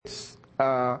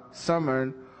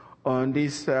sermon on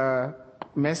this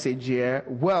message here,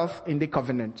 wealth in the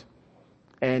covenant.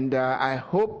 And I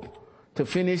hope to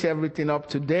finish everything up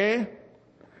today.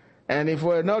 And if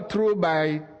we're not through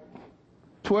by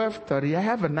 12:30, I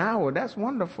have an hour. That's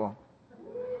wonderful.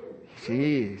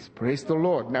 Jeez, praise the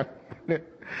Lord. Now,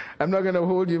 I'm not going to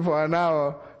hold you for an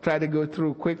hour. Try to go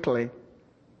through quickly.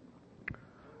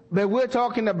 But we're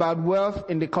talking about wealth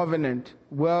in the covenant.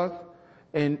 Wealth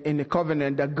in the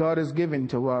covenant that God has given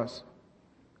to us.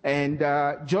 And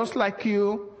just like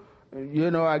you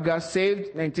know, I got saved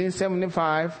in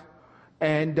 1975.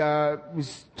 And we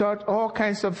start all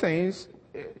kinds of things.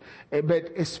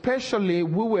 But especially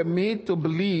we were made to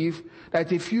believe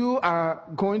that if you are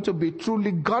going to be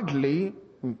truly godly,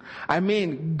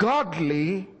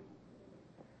 godly,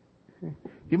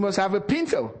 you must have a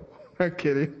Pinto. I'm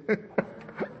kidding.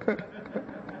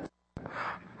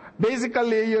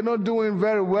 Basically, you're not doing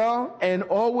very well, and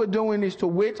all we're doing is to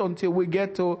wait until we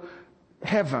get to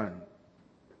heaven.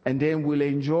 And then we'll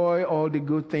enjoy all the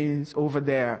good things over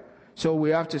there. So we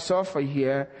have to suffer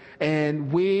here.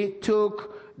 And we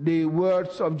took the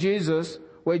words of Jesus,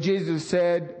 where Jesus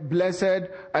said, blessed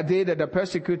are they that are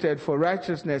persecuted for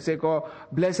righteousness' sake, or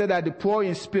blessed are the poor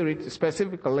in spirit,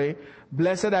 specifically,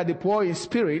 blessed are the poor in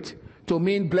spirit, to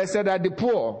mean blessed are the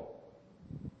poor.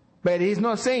 But he's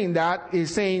not saying that.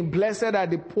 He's saying blessed are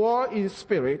the poor in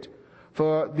spirit,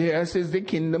 for theirs is the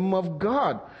kingdom of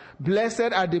God.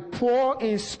 Blessed are the poor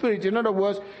in spirit. In other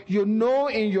words, you know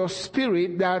in your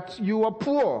spirit that you are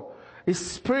poor. It's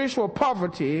spiritual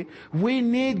poverty. We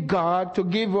need God to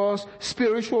give us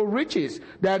spiritual riches.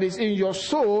 That is in your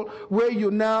soul, where you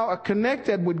now are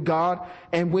connected with God.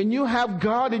 And when you have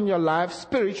God in your life,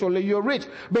 spiritually you're rich.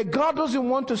 But God doesn't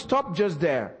want to stop just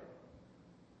there.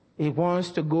 He wants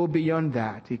to go beyond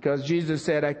that. Because Jesus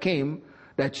said, I came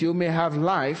that you may have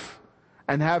life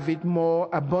and have it more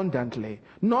abundantly.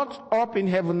 Not up in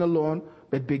heaven alone,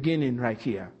 but beginning right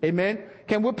here. Amen?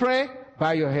 Can we pray?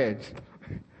 Bow your heads.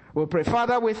 We'll pray.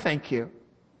 Father, we thank you.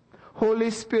 Holy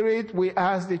Spirit, we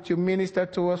ask that you minister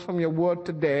to us from your word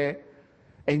today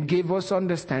and give us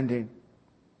understanding.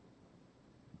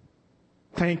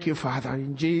 Thank you, Father.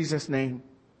 In Jesus' name,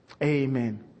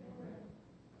 amen.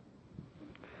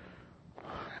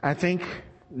 I think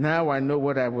now I know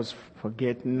what I was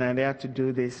forgetting, and I have to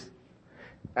do this.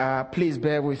 Please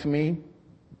bear with me.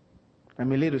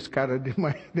 I'm a little scattered in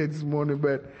my head this morning,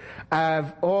 but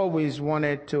I've always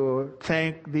wanted to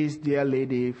thank this dear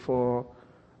lady for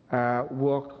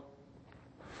work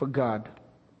for God.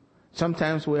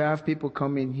 Sometimes we have people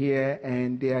come in here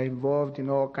and they are involved in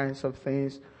all kinds of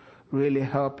things, really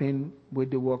helping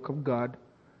with the work of God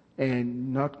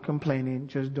and not complaining,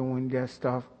 just doing their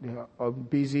stuff. They are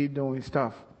busy doing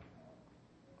stuff.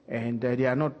 And they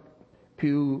are not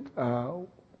pew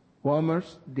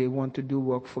warmers. They want to do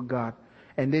work for God.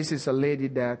 And this is a lady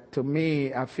that, to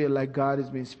me, I feel like God has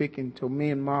been speaking to me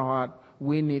in my heart.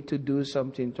 We need to do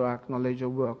something to acknowledge your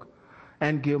work.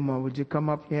 And Gilmore, would you come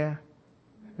up here?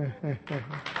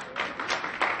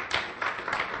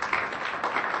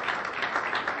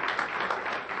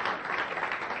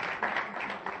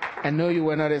 I know you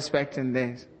were not expecting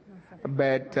this,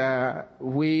 but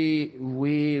we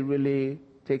really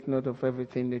take note of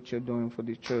everything that you're doing for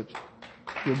the church.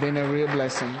 You've been a real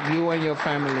blessing. You and your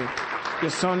family. Your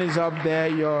son is up there.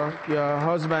 Your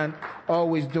husband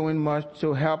always doing much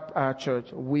to help our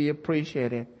church. We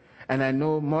appreciate it. And I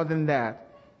know more than that,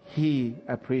 he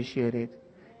appreciates it.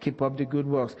 Keep up the good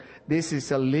works. This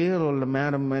is a little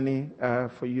amount of money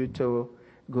for you to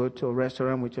go to a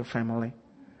restaurant with your family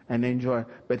and enjoy.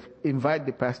 But invite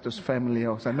the pastor's family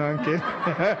also. No, I'm kidding.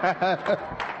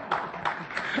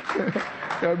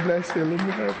 God bless you. Let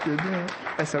me help you.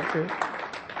 That's okay.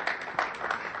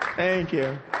 Thank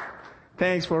you.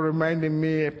 Thanks for reminding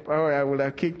me. Oh, I would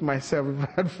have kicked myself if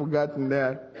I had forgotten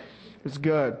that. It's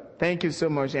good. Thank you so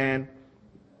much, Anne.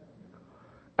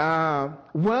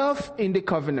 Wealth in the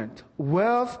covenant.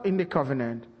 Wealth in the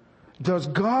covenant. Does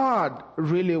God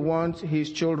really want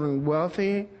his children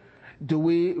wealthy? Do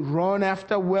we run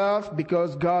after wealth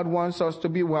because God wants us to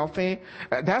be wealthy?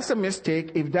 That's a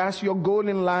mistake. If that's your goal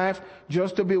in life,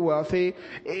 just to be wealthy,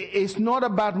 it's not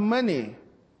about money.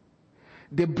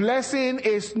 The blessing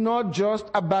is not just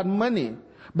about money.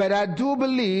 But I do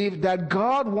believe that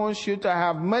God wants you to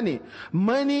have money.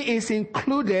 Money is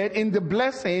included in the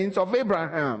blessings of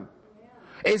Abraham.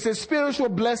 It's a spiritual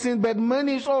blessing, but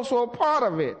money is also a part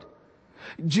of it.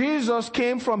 Jesus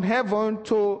came from heaven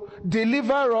to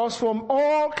deliver us from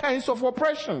all kinds of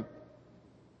oppression.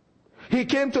 He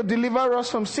came to deliver us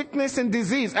from sickness and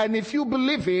disease. And if you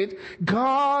believe it,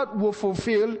 God will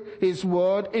fulfill his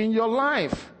word in your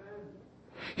life.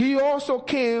 He also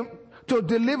came to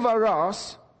deliver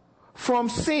us from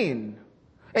sin.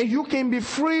 And you can be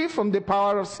free from the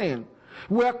power of sin.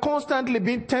 We are constantly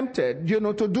being tempted,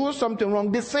 to do something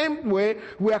wrong. The same way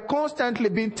we are constantly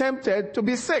being tempted to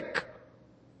be sick.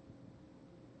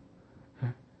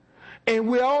 And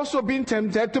we are also being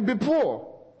tempted to be poor.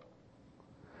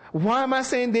 Why am I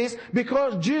saying this?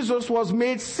 Because Jesus was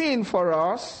made sin for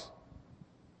us,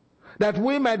 that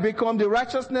we might become the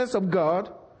righteousness of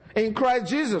God in Christ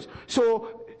Jesus.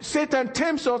 So Satan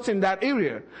tempts us in that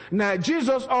area. Now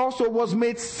Jesus also was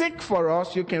made sick for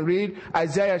us. You can read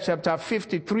Isaiah chapter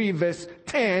 53 verse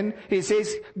 10. It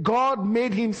says, God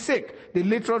made him sick. The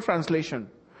literal translation.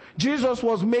 Jesus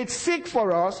was made sick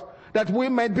for us that we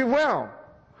might be well.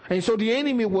 And so the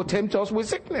enemy will tempt us with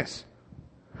sickness.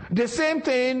 The same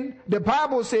thing, the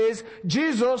Bible says,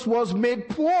 Jesus was made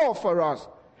poor for us.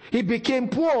 He became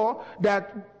poor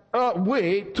that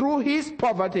we, through his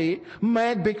poverty,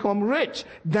 might become rich.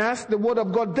 That's the word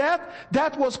of God.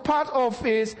 That was part of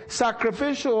his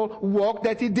sacrificial work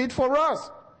that he did for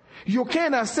us. You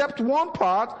can't accept one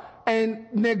part and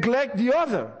neglect the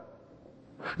other.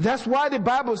 That's why the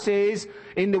Bible says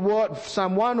in the word,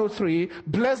 Psalm 103,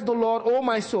 bless the Lord, O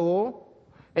my soul,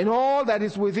 and all that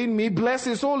is within me, bless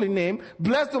his holy name.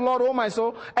 Bless the Lord, O my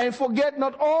soul, and forget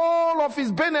not all of his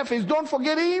benefits. Don't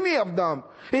forget any of them.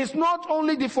 It's not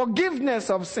only the forgiveness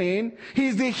of sin,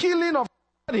 it's the healing of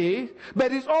the body,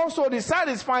 but it's also the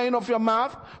satisfying of your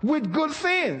mouth with good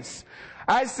things.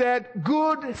 I said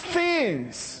good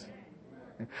things.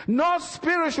 Not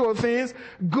spiritual things,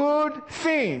 good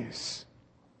things.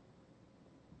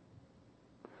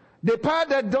 The part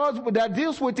that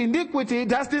deals with iniquity,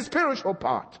 that's the spiritual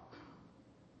part.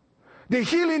 The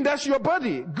healing, that's your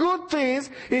body. Good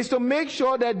things is to make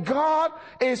sure that God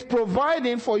is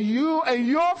providing for you and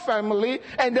your family,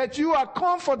 and that you are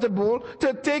comfortable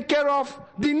to take care of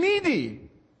the needy.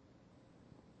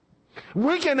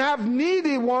 We can have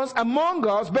needy ones among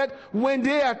us, but when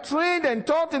they are trained and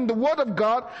taught in the Word of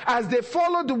God, as they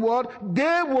follow the Word,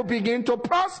 they will begin to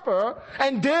prosper,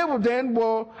 and they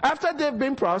will after they've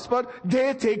been prospered,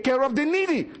 they take care of the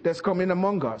needy that's coming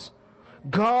among us.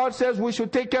 God says we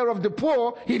should take care of the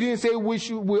poor. He didn't say we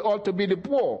ought to be the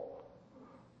poor.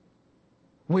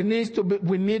 We need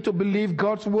to believe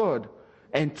God's Word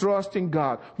and trust in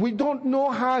God. We don't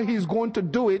know how He's going to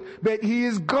do it, but He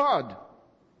is God.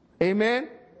 Amen?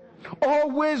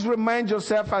 Always remind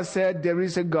yourself, I said, there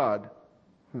is a God.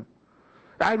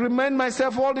 I remind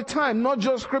myself all the time, not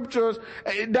just scriptures,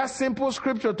 that simple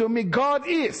scripture to me, God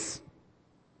is.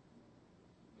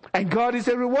 And God is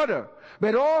a rewarder.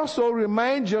 But also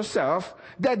remind yourself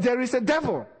that there is a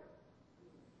devil.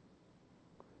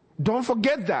 Don't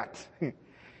forget that.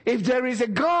 If there is a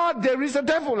God, there is a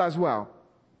devil as well.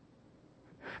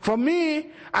 For me,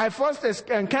 I first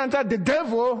encountered the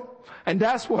devil, and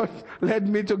that's what led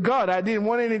me to God. I didn't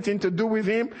want anything to do with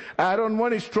him. I don't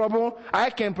want his trouble. I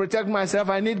can protect myself.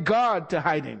 I need God to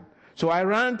hide in. So I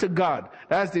ran to God.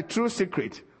 That's the true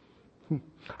secret.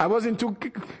 I wasn't too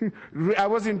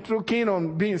keen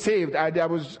on being saved.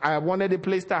 I wanted a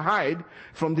place to hide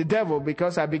from the devil,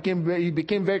 because it became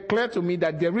very clear to me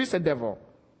that there is a devil.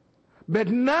 But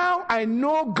now I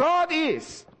know God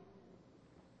is.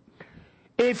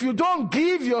 If you don't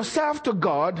give yourself to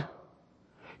God,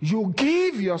 you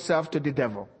give yourself to the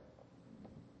devil.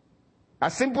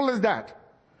 As simple as that.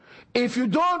 If you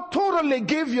don't totally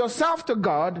give yourself to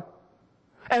God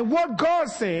and what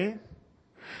God's saying,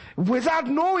 without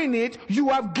knowing it, you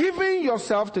have given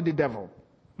yourself to the devil,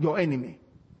 your enemy.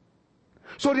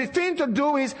 So the thing to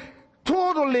do is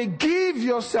totally give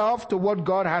yourself to what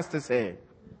God has to say.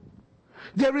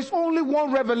 There is only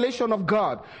one revelation of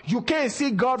God. You can't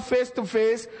see God face to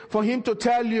face for him to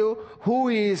tell you who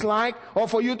he is like, or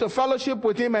for you to fellowship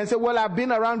with him and say, well, I've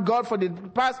been around God for the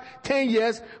past 10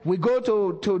 years. We go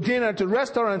to dinner, to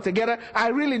restaurants together. I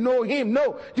really know him.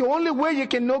 No, the only way you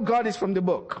can know God is from the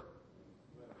book.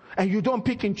 And you don't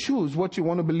pick and choose what you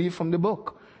want to believe from the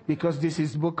book, because this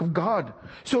is the book of God.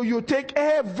 So you take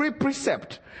every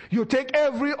precept, you take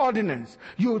every ordinance,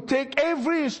 you take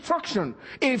every instruction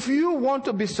if you want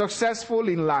to be successful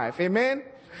in life. Amen?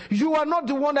 You are not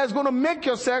the one that's going to make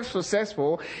yourself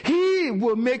successful. He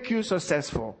will make you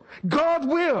successful. God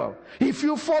will. If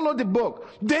you follow the book,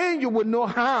 then you will know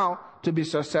how to be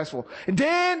successful.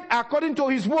 Then, according to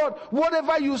his word,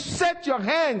 whatever you set your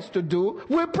hands to do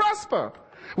will prosper.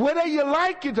 Whether you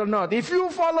like it or not. If you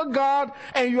follow God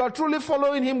and you are truly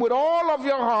following him with all of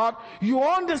your heart, you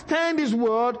understand his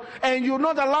word, and you're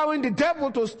not allowing the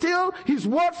devil to steal his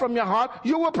word from your heart,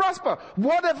 you will prosper.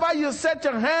 Whatever you set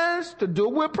your hands to do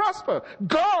will prosper.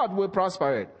 God will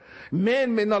prosper it.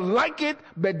 Men may not like it,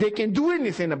 but they can do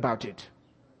anything about it.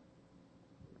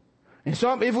 And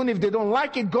some, even if they don't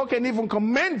like it, God can even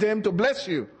command them to bless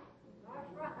you.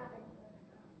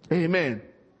 Amen.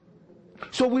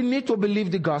 So we need to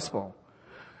believe the gospel.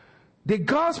 The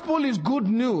gospel is good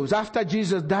news after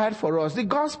Jesus died for us. The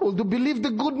gospel, to believe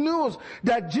the good news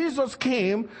that Jesus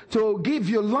came to give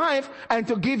you life and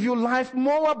to give you life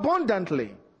more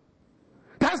abundantly.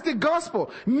 That's the gospel,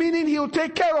 meaning He'll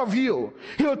take care of you.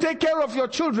 He'll take care of your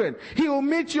children. He will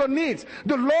meet your needs.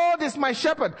 The Lord is my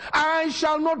shepherd. I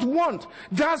shall not want.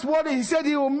 That's what He said.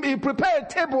 He'll prepare a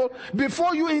table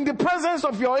before you in the presence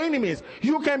of your enemies.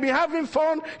 You can be having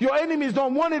fun. Your enemies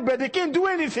don't want it, but they can't do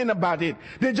anything about it.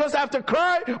 They just have to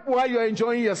cry while you're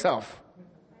enjoying yourself.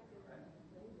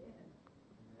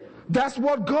 That's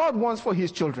what God wants for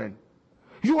His children.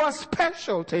 You are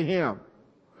special to Him.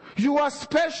 You are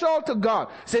special to God.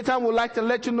 Satan would like to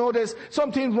let you know there's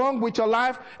something wrong with your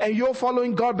life and you're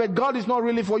following God, but God is not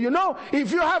really for you. No,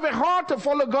 if you have a heart to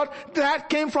follow God, that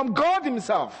came from God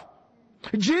Himself.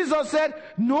 Jesus said,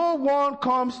 no one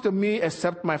comes to me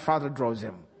except my Father draws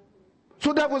him.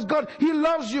 So that was God. He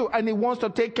loves you and He wants to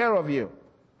take care of you.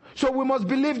 So we must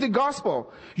believe the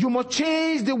gospel. You must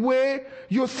change the way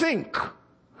you think.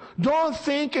 Don't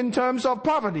think in terms of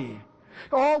poverty.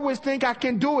 Always think, I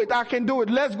can do it, I can do it.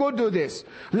 Let's go do this.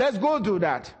 Let's go do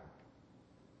that.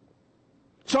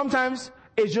 Sometimes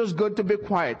it's just good to be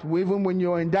quiet, even when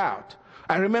you're in doubt.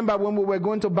 I remember when we were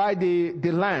going to buy the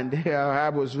land, I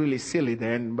was really silly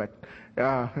then, but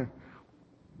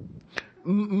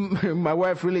my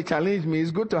wife really challenged me.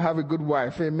 It's good to have a good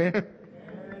wife, amen.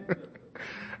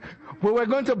 We were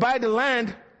going to buy the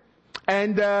land.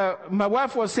 And my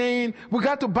wife was saying, we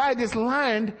got to buy this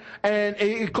land and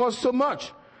it costs so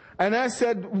much. And I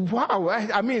said, wow,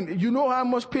 I mean, you know how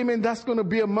much payment that's going to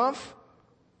be a month?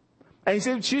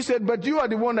 And she said, but you are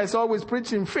the one that's always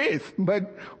preaching faith.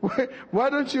 But why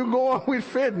don't you go on with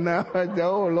faith now? I said,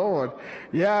 oh Lord,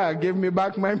 yeah, give me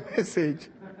back my message.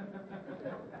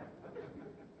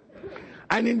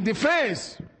 And in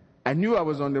defense, I knew I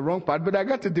was on the wrong part, but I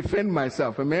got to defend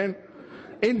myself, amen.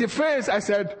 In defense, I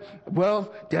said,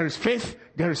 well, there is faith,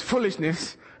 there is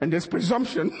foolishness, and there's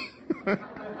presumption.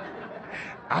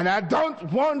 And I don't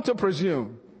want to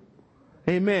presume.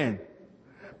 Amen.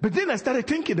 But then I started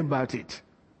thinking about it.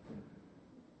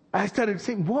 I started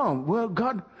saying, wow, well,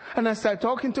 God, and I started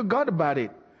talking to God about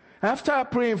it. After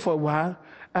praying for a while,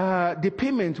 the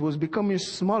payment was becoming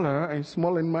smaller and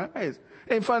smaller in my eyes.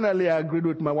 And finally, I agreed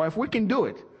with my wife, we can do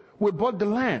it. We bought the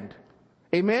land.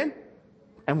 Amen.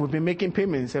 And we've been making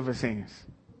payments ever since.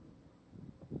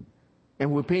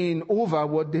 And we're paying over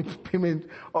what the payment,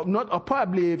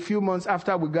 probably a few months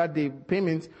after we got the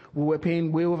payments, we were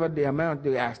paying way over the amount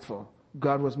they asked for.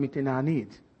 God was meeting our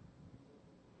needs.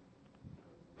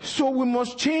 So we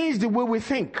must change the way we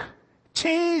think.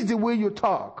 Change the way you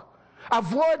talk.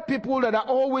 Avoid people that are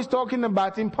always talking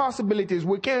about impossibilities.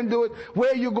 We can't do it.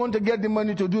 Where are you going to get the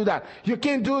money to do that? You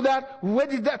can't do that. Where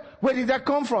did that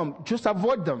come from? Just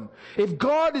avoid them. If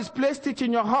God has placed it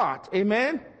in your heart,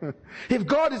 amen? If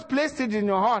God has placed it in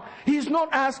your heart, He's not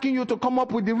asking you to come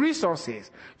up with the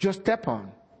resources. Just step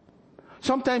on.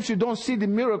 Sometimes you don't see the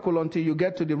miracle until you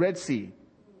get to the Red Sea.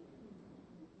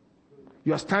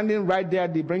 You're standing right there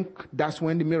at the brink. That's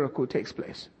when the miracle takes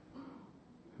place.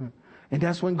 And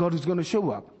that's when God is going to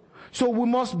show up. So we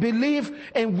must believe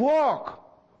and walk.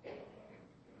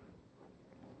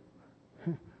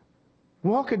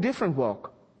 Walk a different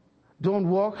walk. Don't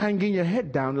walk hanging your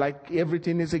head down like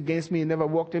everything is against me. Never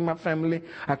walked in my family.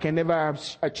 I can never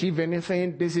achieve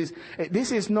anything.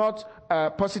 This is not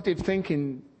positive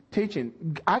thinking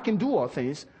teaching. I can do all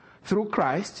things through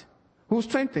Christ who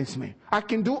strengthens me. I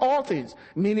can do all things,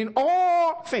 meaning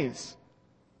all things.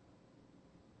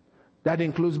 That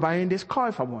includes buying this car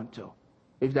if I want to.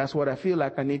 If that's what I feel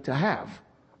like I need to have.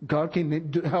 God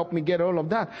can help me get all of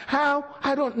that. How?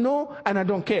 I don't know and I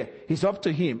don't care. It's up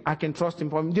to Him. I can trust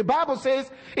Him for me. The Bible says,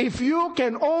 if you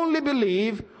can only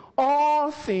believe,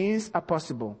 all things are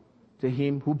possible to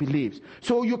him who believes.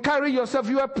 So you carry yourself,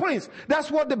 you are a prince. That's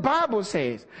what the Bible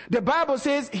says. The Bible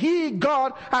says He,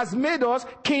 God, has made us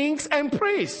kings and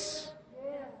priests.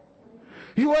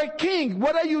 You are a king,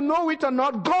 whether you know it or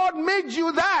not. God made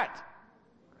you that.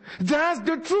 That's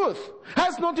the truth.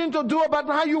 Has nothing to do about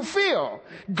how you feel.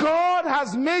 God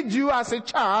has made you as a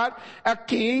child, a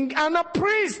king and a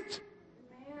priest.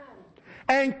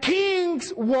 And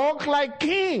kings walk like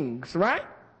kings, right?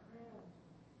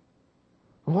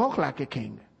 Walk like a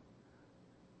king.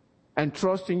 And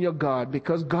trust in your God,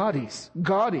 because God is.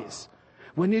 God is.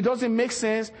 When it doesn't make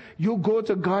sense, you go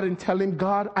to God and tell Him,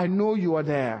 God, I know you are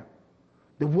there.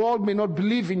 The world may not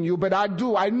believe in you, but I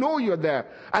do. I know you're there.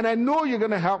 And I know you're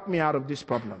going to help me out of this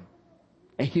problem.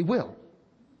 And He will.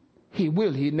 He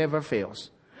will. He never fails.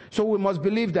 So we must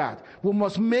believe that. We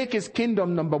must make His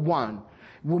kingdom number one.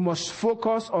 We must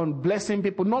focus on blessing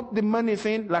people, not the money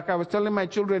thing. Like I was telling my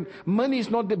children, money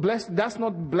is not the blessing. That's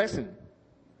not blessing.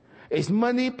 It's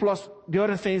money plus the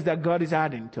other things that God is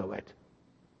adding to it.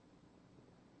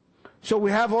 So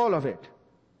we have all of it.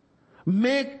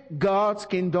 Make God's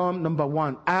kingdom number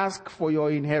one. Ask for your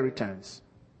inheritance.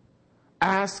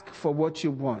 Ask for what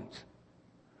you want.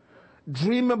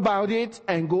 Dream about it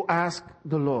and go ask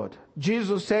the Lord.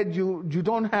 Jesus said you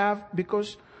don't have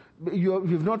because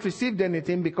you've not received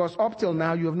anything, because up till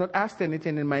now you have not asked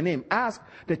anything in my name. Ask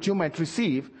that you might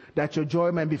receive, that your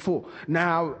joy might be full.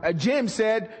 Now, James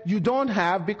said you don't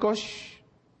have because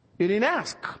you didn't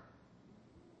ask.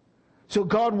 So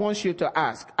God wants you to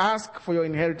ask. Ask for your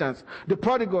inheritance. The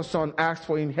prodigal son asked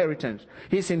for inheritance,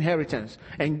 his inheritance,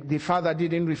 and the father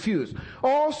didn't refuse.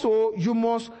 Also, you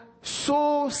must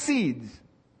sow seeds.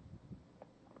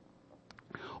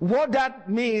 What that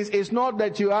means is not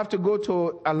that you have to go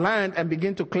to a land and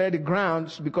begin to clear the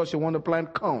grounds because you want to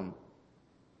plant corn.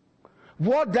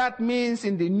 What that means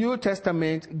in the New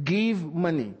Testament, give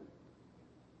money.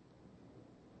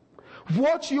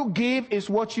 What you give is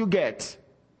what you get.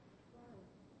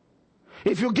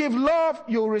 If you give love,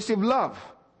 you'll receive love.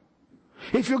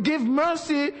 If you give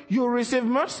mercy, you'll receive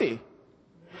mercy.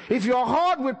 If you're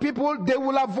hard with people, they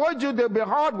will avoid you, they'll be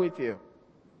hard with you.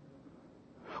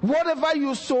 Whatever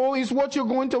you sow is what you're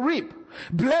going to reap.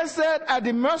 Blessed are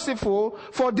the merciful,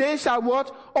 for they shall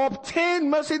what? Obtain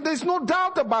mercy. There's no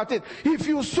doubt about it. If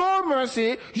you sow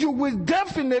mercy, you will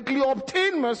definitely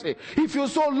obtain mercy. If you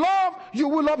sow love, you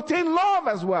will obtain love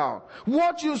as well.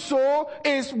 What you sow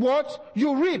is what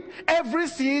you reap. Every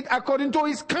seed according to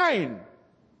its kind.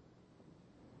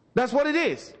 That's what it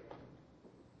is.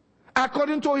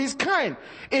 According to his kind.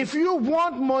 If you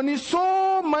want money,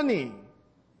 sow money.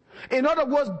 In other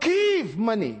words, give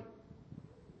money.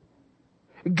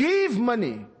 Give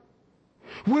money.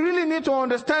 We really need to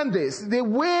understand this. The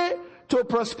way to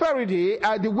prosperity,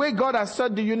 the way God has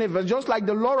set the universe, just like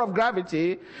the law of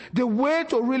gravity, the way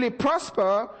to really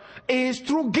prosper is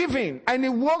through giving. And it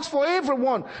works for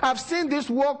everyone. I've seen this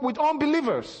work with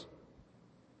unbelievers.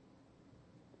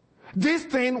 This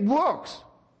thing works.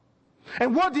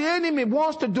 And what the enemy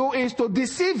wants to do is to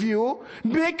deceive you,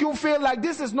 make you feel like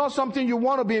this is not something you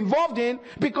want to be involved in,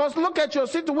 because look at your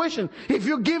situation. If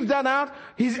you give that out,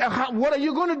 what are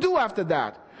you going to do after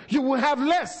that? You will have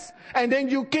less, and then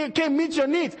you can't meet your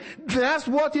needs. That's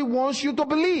what he wants you to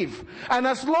believe. And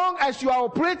as long as you are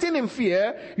operating in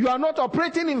fear, you are not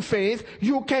operating in faith,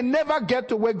 you can never get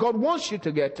to where God wants you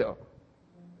to get to.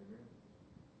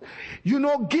 You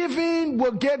know, giving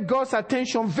will get God's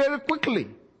attention very quickly.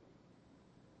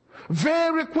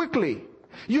 Very quickly.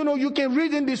 You know, you can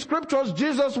read in the scriptures,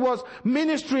 Jesus was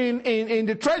ministering in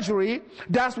the treasury.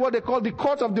 That's what they call the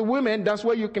court of the women. That's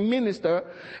where you can minister.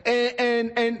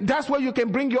 And that's where you can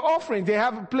bring your offering. They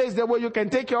have a place there where you can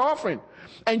take your offering.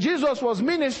 And Jesus was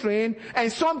ministering,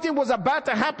 and something was about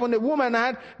to happen. The woman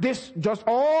had this, just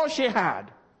all she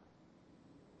had.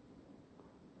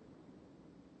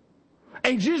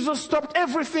 And Jesus stopped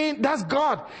everything. That's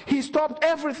God. He stopped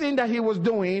everything that he was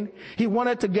doing. He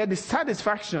wanted to get the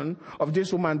satisfaction of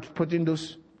this woman putting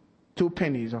those 2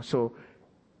 pennies or so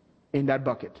in that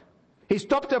bucket. He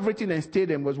stopped everything and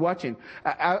stayed and was watching.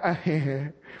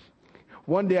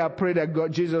 One day I pray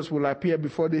that Jesus will appear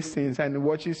before these things and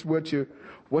watches what you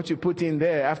put in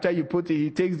there. After you put it, he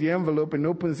takes the envelope and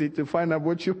opens it to find out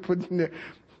what you put in there.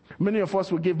 Many of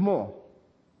us will give more.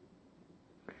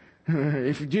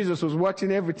 If Jesus was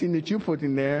watching everything that you put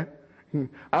in there,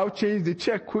 I'll change the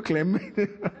check quickly.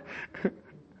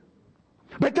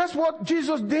 But that's what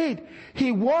Jesus did.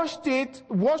 He watched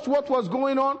what was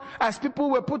going on as people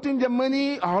were putting their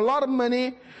money, a lot of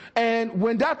money. And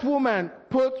when that woman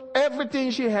put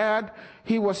everything she had,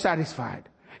 he was satisfied.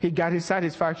 He got his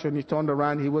satisfaction. He turned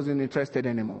around. He wasn't interested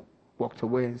anymore. Walked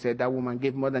away and said that woman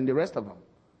gave more than the rest of them.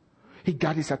 He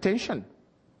got his attention.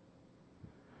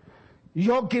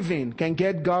 Your giving can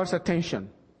get God's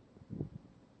attention.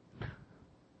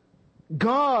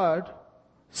 God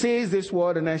says this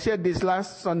word, and I said this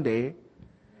last Sunday.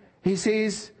 He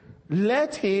says,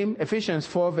 let him, Ephesians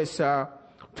 4 verse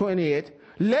 28,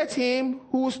 let him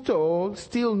who stole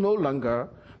steal no longer,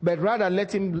 but rather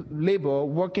let him labor,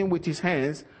 working with his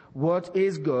hands, what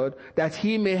is good, that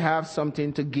he may have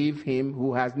something to give him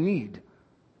who has need.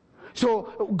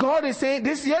 So God is saying,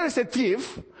 this here is a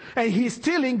thief, and he's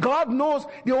stealing. God knows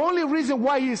the only reason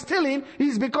why he's stealing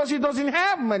is because he doesn't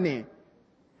have money.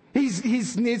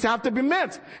 His needs have to be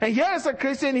met. And here is a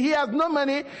Christian, he has no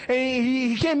money, and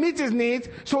he can't meet his needs,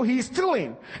 so he's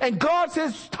stealing. And God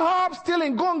says, stop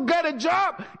stealing, go and get a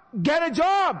job. Get a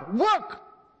job. Work.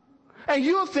 And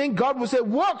you think God will say,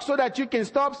 work so that you can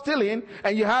stop stealing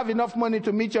and you have enough money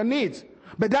to meet your needs.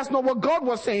 But that's not what God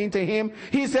was saying to him.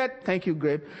 He said, thank you,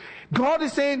 Greg. God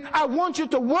is saying, I want you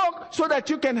to work so that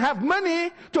you can have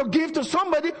money to give to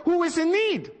somebody who is in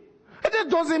need. And that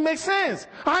doesn't make sense.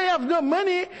 I have no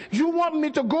money. You want me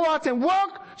to go out and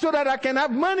work so that I can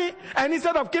have money. And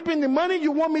instead of keeping the money,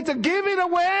 you want me to give it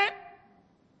away?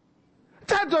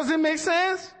 That doesn't make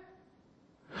sense.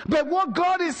 But what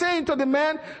God is saying to the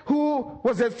man who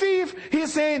was a thief,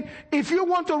 he's saying, if you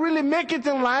want to really make it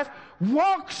in life,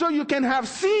 work so you can have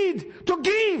seed to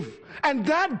give. And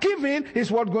that giving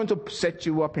is what's going to set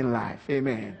you up in life.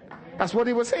 Amen. That's what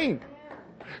he was saying.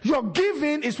 Your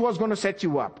giving is what's going to set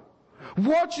you up.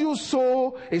 What you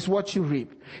sow is what you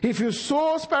reap. If you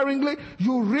sow sparingly,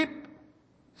 you reap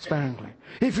sparingly.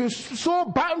 If you sow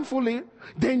bountifully,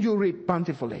 then you reap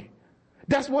bountifully.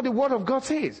 That's what the word of God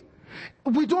says.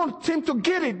 We don't seem to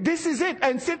get it. This is it.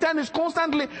 And Satan is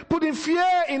constantly putting fear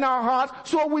in our hearts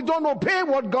so we don't obey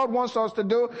what God wants us to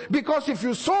do. Because if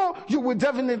you sow, you will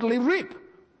definitely reap.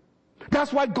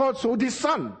 That's why God sowed his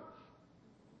son.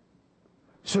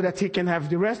 So that he can have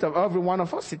the rest of every one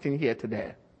of us sitting here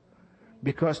today.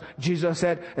 Because Jesus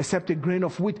said, except a grain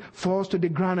of wheat falls to the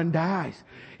ground and dies,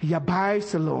 he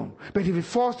abides alone. But if it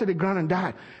falls to the ground and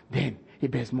dies, then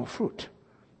it bears more fruit.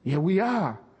 Here we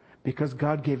are, because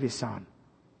God gave his son.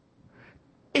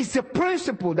 It's a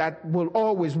principle that will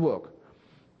always work.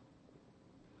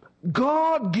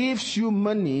 God gives you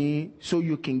money so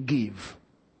you can give.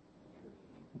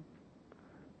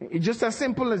 It's just as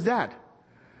simple as that.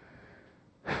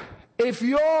 If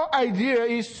your idea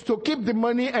is to keep the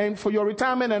money and for your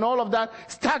retirement and all of that,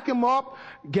 stack them up,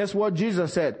 guess what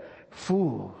Jesus said?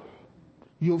 Fool.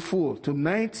 You fool.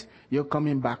 Tonight, you're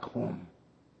coming back home.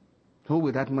 Who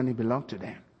will that money belong to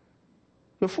then?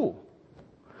 You're fool.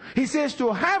 He says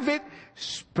to have it,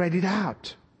 spread it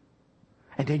out.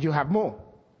 And then you have more.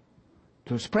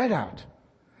 To spread out.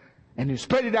 And you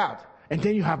spread it out. And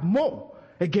then you have more.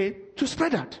 Again, to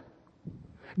spread out.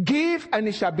 Give and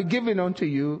it shall be given unto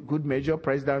you. Good measure,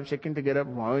 pressed down, shaken together,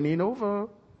 running over.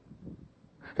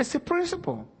 It's a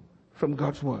principle from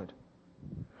God's word.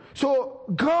 So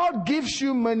God gives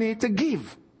you money to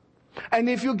give. And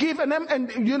if you give, and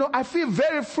you know, I feel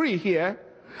very free here.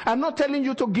 I'm not telling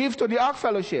you to give to the Ark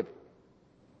Fellowship.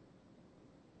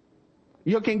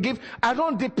 You can give. I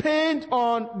don't depend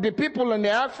on the people in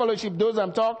the Ark Fellowship, those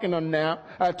I'm talking on now,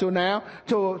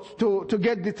 to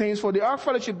get the things for the Ark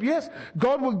Fellowship. Yes,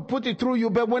 God will put it through you.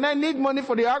 But when I need money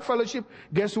for the Ark Fellowship,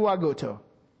 guess who I go to?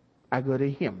 I go to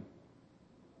him.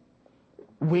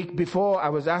 Week before, I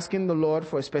was asking the Lord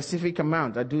for a specific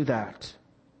amount. I do that.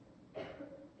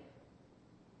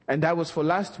 And that was for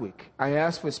last week. I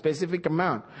asked for a specific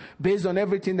amount. Based on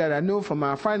everything that I know from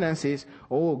our finances,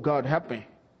 oh, God, help me.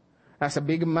 That's a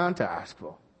big amount to ask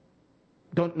for.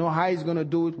 Don't know how he's going to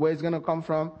do it, where it's going to come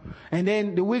from. And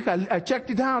then the week I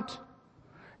checked it out.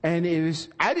 And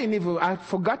I'd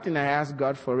forgotten I asked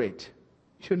God for it.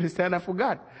 You understand? I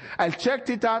forgot. I checked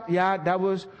it out. Yeah, that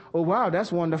was, oh wow,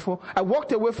 that's wonderful. I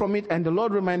walked away from it and the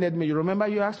Lord reminded me, you remember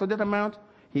you asked for that amount?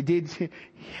 He did.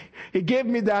 He gave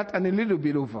me that and a little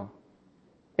bit over.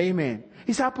 Amen.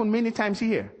 It's happened many times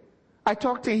here. I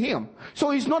talked to him.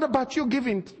 So it's not about you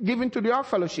giving to the Ark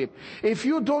Fellowship. If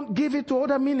you don't, give it to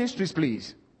other ministries,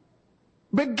 please.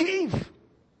 But give.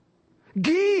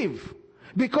 Give.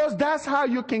 Because that's how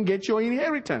you can get your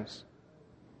inheritance.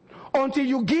 Until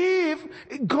you give,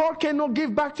 God cannot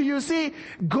give back to you. See,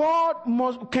 God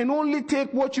can only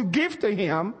take what you give to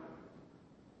him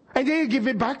and then he give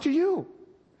it back to you.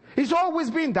 It's always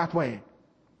been that way.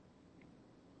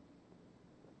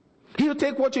 He'll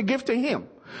take what you give to him.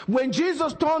 When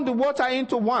Jesus turned the water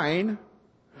into wine,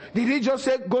 did he just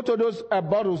say, go to those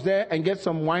bottles there and get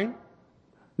some wine?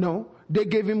 No. They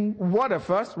gave him water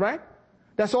first, right?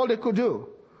 That's all they could do.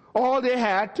 All they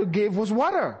had to give was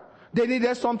water. They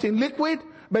needed something liquid,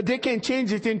 but they can't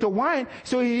change it into wine.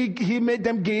 So he made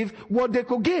them give what they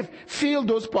could give. Fill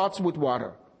those pots with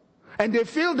water. And they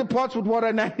filled the pots with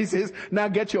water. Now he says, now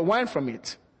get your wine from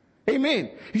it.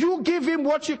 Amen. You give him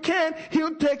what you can,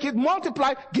 he'll take it,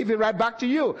 multiply, give it right back to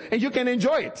you. And you can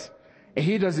enjoy it. And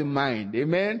he doesn't mind.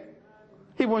 Amen.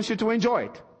 He wants you to enjoy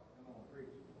it.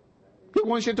 He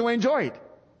wants you to enjoy it.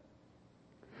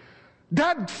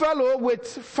 That fellow with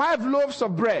 5 loaves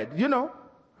of bread, you know,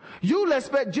 you'll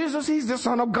expect Jesus, he's the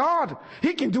Son of God.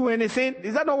 He can do anything.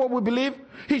 Is that not what we believe?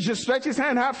 He just stretches his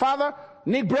hand out, Father,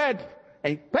 need bread.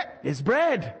 And it's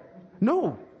bread.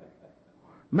 No.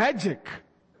 Magic.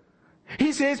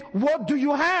 He says, what do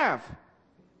you have?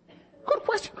 Good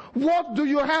question. What do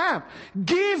you have?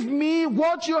 Give me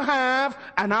what you have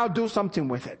and I'll do something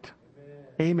with it.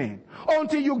 Amen.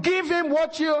 Until you give him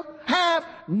what you have,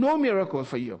 no miracle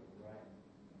for you.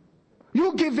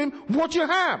 You give him what you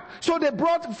have. So they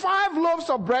brought 5 loaves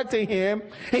of bread to him,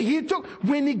 and he took,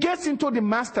 when he gets into the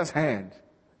master's hand,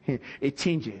 it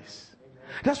changes.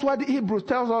 That's why the Hebrews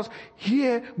tells us,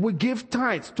 here we give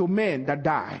tithes to men that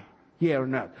die here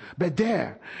on earth. But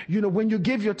there, when you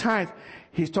give your tithe,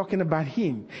 he's talking about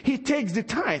him. He takes the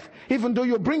tithe. Even though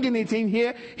you're bringing it in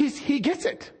here, he gets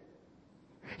it.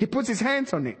 He puts his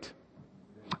hands on it.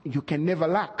 You can never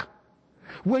lack.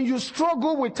 When you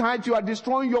struggle with tithe, you are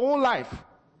destroying your own life.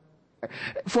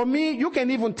 For me, you can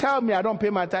even tell me I don't pay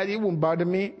my tithe. It won't bother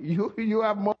me. You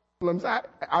have more problems.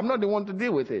 I'm not the one to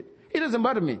deal with it. It doesn't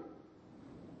bother me.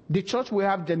 The church will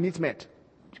have their needs met.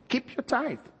 Keep your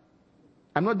tithe.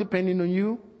 I'm not depending on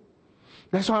you.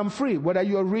 That's why I'm free. Whether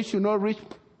you're rich, you're not rich,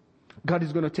 God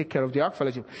is going to take care of the Ark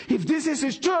Fellowship. If this is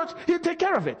his church, he'll take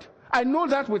care of it. I know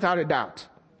that without a doubt.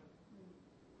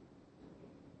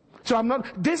 So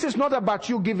this is not about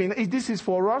you giving. This is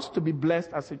for us to be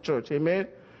blessed as a church. Amen.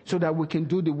 So that we can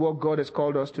do the work God has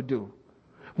called us to do.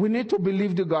 We need to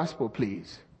believe the gospel,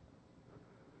 please.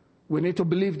 We need to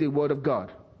believe the word of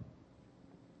God.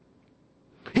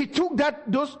 He took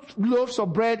those loaves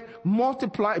of bread,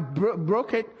 multiplied,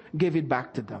 broke it, gave it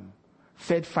back to them.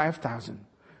 Fed 5,000.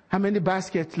 How many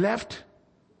baskets left?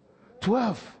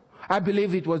 12. I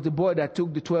believe it was the boy that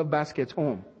took the 12 baskets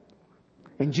home.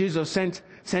 And Jesus sent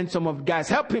some of the guys,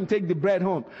 help him take the bread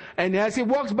home. And as he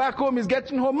walks back home, he's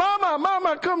getting home.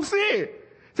 Mama, come see.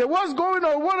 Say, what's going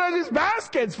on? What are these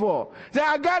baskets for? Say,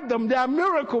 I got them. They are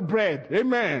miracle bread.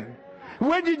 Amen.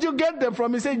 Where did you get them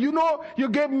from? He said, you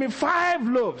gave me 5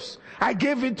 loaves. I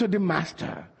gave it to the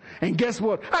master. And guess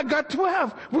what? I got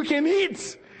 12. We can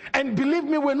eat. And believe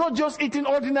me, we're not just eating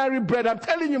ordinary bread. I'm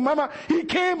telling you, Mama, he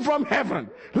came from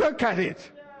heaven. Look at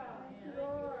it.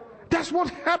 That's what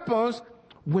happens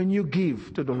when you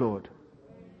give to the Lord.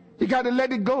 You got to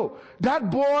let it go.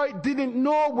 That boy didn't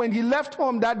know when he left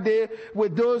home that day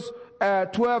with those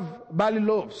 12 barley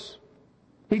loaves.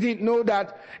 He didn't know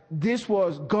that this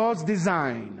was God's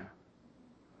design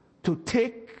to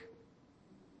take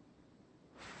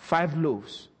 5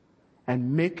 loaves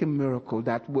and make a miracle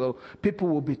that people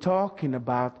will be talking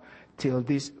about till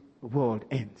this world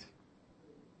ends.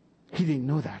 He didn't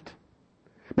know that.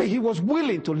 But he was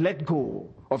willing to let go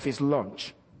of his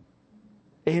lunch.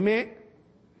 Amen.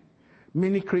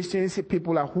 Many Christians,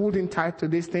 people are holding tight to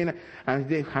this thing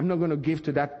and I'm not going to give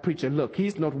to that preacher. Look,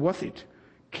 he's not worth it.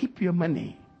 Keep your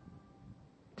money.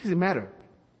 It doesn't matter.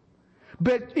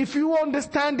 But if you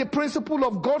understand the principle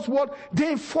of God's word,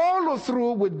 then follow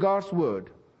through with God's word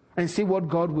and see what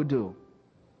God will do.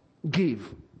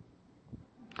 Give.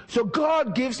 So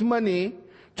God gives money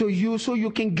to you so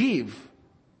you can give.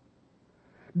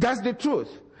 That's the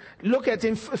truth. Look at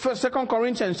in 2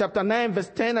 Corinthians chapter 9 verse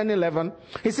 10 and 11.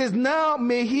 It says, now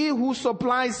may he who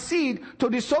supplies seed to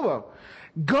the sower.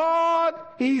 God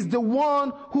is the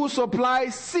one who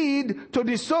supplies seed to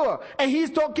the sower. And he's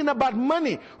talking about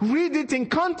money. Read it in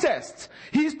context.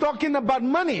 He's talking about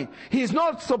money. He's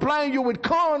not supplying you with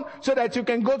corn so that you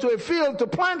can go to a field to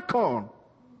plant corn.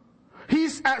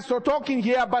 He's also talking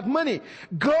here about money.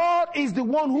 God is the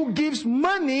one who gives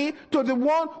money to the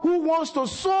one who wants to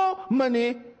sow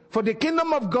money for the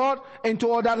kingdom of God and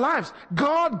to other lives.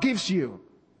 God gives you.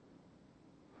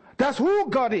 That's who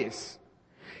God is.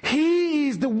 He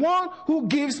is the one who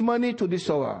gives money to the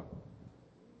sower.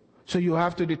 So you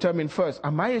have to determine first,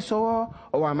 am I a sower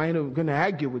or am I going to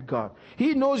argue with God?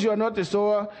 He knows you're not a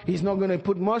sower. He's not going to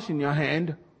put much in your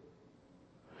hand.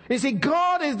 You see,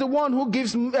 God is the one who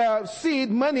gives seed,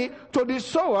 money to the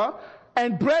sower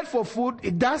and bread for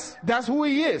food. That's who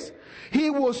he is. He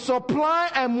will supply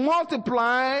and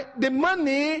multiply the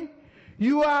money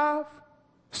you have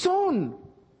sown.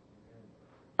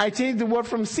 I changed the word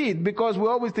from seed because we're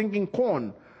always thinking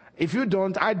corn. If you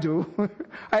don't, I do.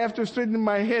 I have to straighten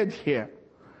my head here.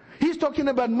 He's talking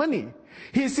about money.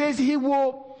 He says he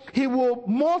will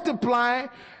multiply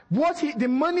the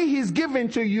money he's given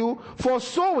to you for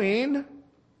sowing,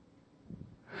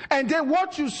 and then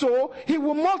what you sow, he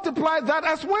will multiply that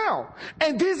as well.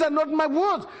 And these are not my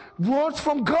words. Words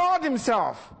from God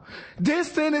himself. This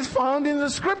thing is found in the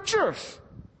scriptures.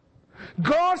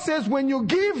 God says when you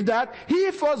give that,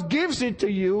 he first gives it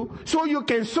to you so you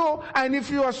can sow. And if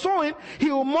you are sowing,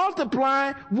 he will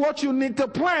multiply what you need to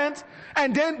plant.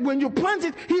 And then when you plant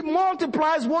it, he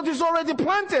multiplies what is already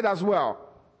planted as well.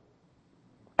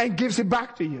 And gives it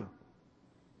back to you.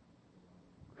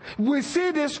 We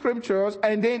see these scriptures,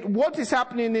 and then what is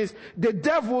happening is the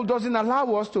devil doesn't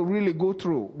allow us to really go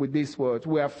through with these words.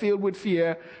 We are filled with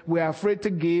fear. We are afraid to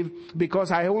give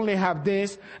because I only have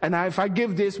this, and if I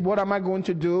give this, what am I going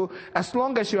to do? As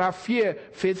long as you have fear,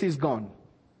 faith is gone.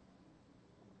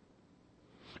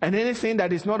 And anything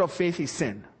that is not of faith is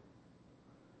sin.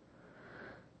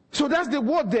 So that's the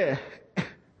word there.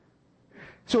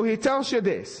 So he tells you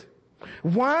this.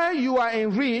 While you are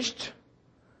enriched,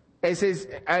 it says,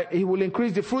 he will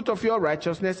increase the fruit of your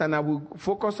righteousness, and I will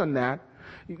focus on that.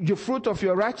 The fruit of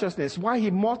your righteousness. While he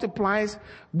multiplies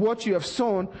what you have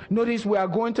sown. Notice we are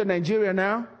going to Nigeria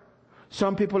now.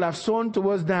 Some people have sown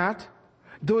towards that.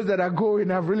 Those that are going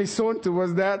have really sown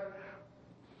towards that.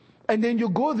 And then you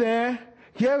go there.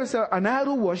 Here is an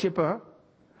idol worshiper.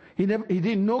 He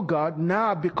didn't know God.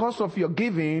 Now, because of your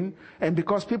giving and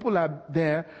because people are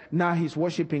there, now he's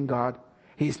worshiping God.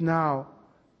 He's now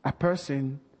a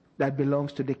person that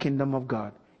belongs to the kingdom of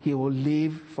God. He will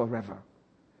live forever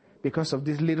because of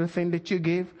this little thing that you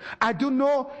give. I do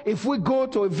know if we go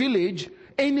to a village,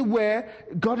 anywhere,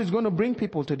 God is going to bring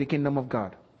people to the kingdom of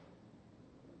God.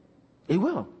 He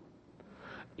will.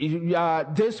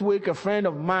 This week, a friend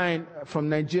of mine from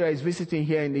Nigeria is visiting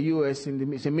here in the U.S.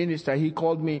 He's a minister. He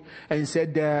called me and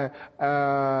said,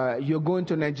 you're going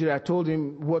to Nigeria. I told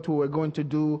him what we were going to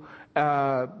do,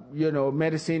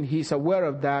 medicine. He's aware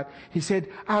of that. He said,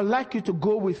 I'd like you to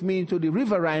go with me into the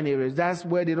riverine areas. That's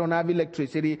where they don't have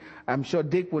electricity. I'm sure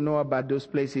Dick will know about those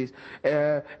places.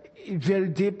 Very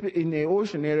deep in the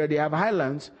ocean area, they have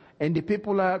highlands, and the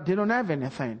people they don't have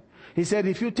anything. He said,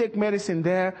 if you take medicine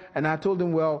there, and I told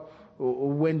him, well,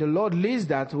 when the Lord leads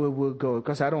that, we will go,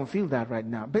 because I don't feel that right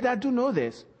now. But I do know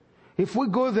this. If we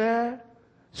go there,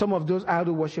 some of those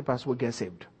idol worshippers will get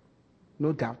saved.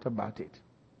 No doubt about it.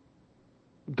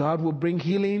 God will bring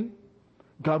healing.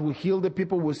 God will heal the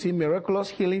people. We'll see miraculous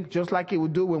healing, just like he will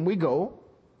do when we go.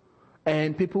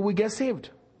 And people will get saved.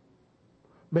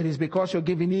 But it's because you're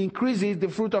giving, he increases the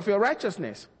fruit of your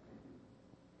righteousness.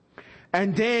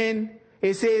 And then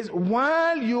it says,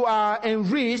 while you are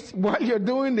enriched, while you're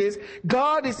doing this,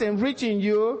 God is enriching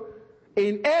you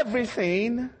in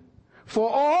everything for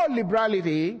all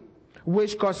liberality,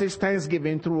 which causes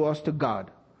thanksgiving through us to God.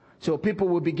 So people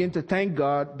will begin to thank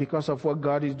God because of what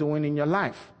God is doing in your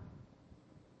life.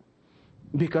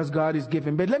 Because God is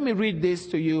giving. But let me read this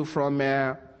to you from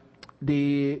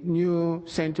the New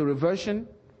Century Version,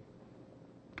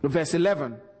 verse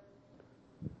 11.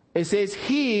 It says,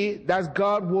 he, that's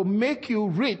God, will make you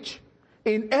rich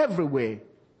in every way.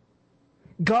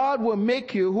 God will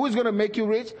make you, who's going to make you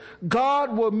rich?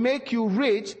 God will make you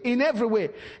rich in every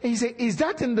way. And you say, is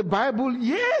that in the Bible?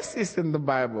 Yes, it's in the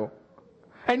Bible.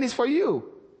 And it's for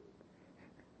you.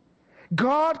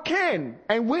 God can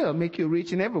and will make you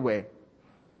rich in every way.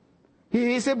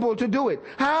 He is able to do it.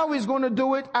 How he's going to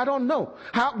do it, I don't know.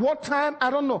 What time, I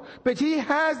don't know. But he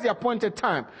has the appointed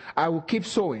time. I will keep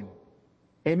sowing.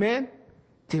 Amen?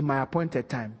 Till my appointed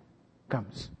time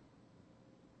comes.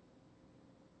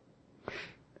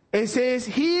 It says,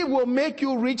 he will make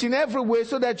you rich in every way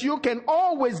so that you can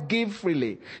always give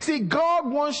freely. See,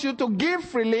 God wants you to give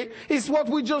freely. It's what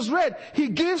we just read. He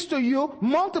gives to you,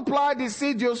 multiply the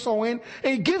seed you're sowing,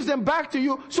 and he gives them back to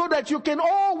you so that you can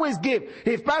always give.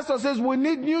 If pastor says we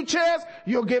need new chairs,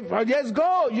 you give, let's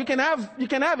go. You can have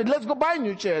it. Let's go buy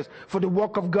new chairs for the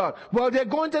work of God. Well, they're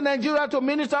going to Nigeria to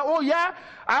minister. Oh yeah,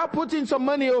 I'll put in some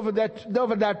money over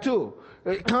that too.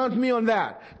 Count me on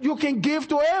that. You can give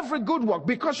to every good work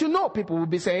because you know people will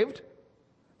be saved.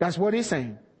 That's what he's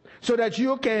saying. So that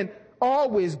you can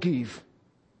always give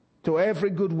to every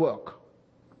good work.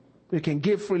 You can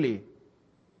give freely.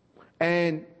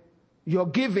 And your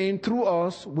giving through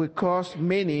us will cause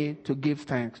many to give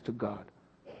thanks to God.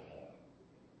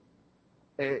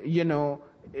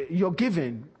 Your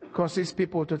giving causes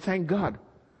people to thank God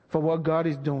for what God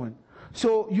is doing.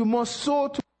 So you must sow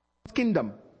to His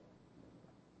kingdom.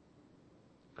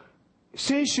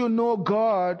 Since you know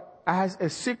God has a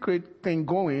secret thing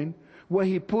going where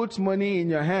he puts money in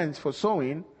your hands for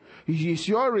sowing, it's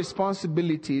your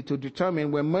responsibility to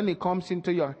determine when money comes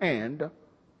into your hand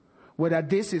whether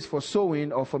this is for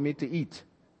sowing or for me to eat.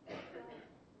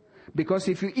 Because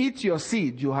if you eat your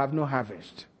seed, you have no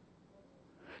harvest.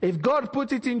 If God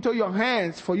put it into your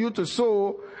hands for you to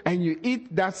sow and you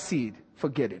eat that seed,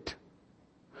 forget it.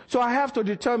 So I have to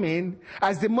determine,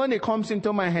 as the money comes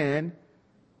into my hand,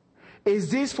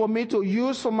 is this for me to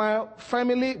use for my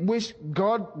family, which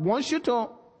God wants you to?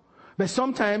 But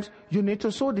sometimes you need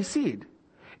to sow the seed.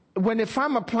 When a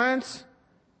farmer plants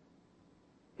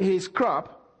his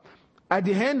crop, at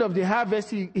the end of the harvest,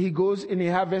 he goes and he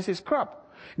harvests his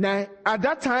crop. Now, at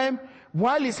that time,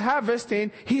 while he's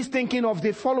harvesting, he's thinking of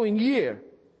the following year.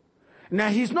 Now,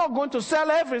 he's not going to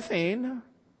sell everything.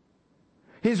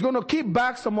 He's going to keep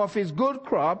back some of his good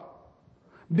crop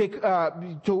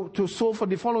to sow for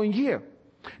the following year.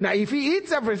 Now, if he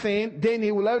eats everything, then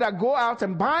he will either go out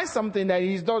and buy something that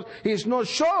he's not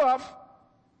sure of.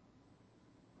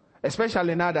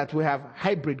 Especially now that we have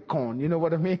hybrid corn. You know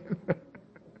what I mean?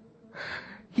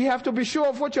 You have to be sure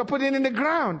of what you're putting in the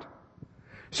ground.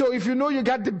 So if you know you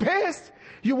got the best,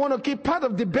 you want to keep part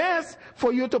of the best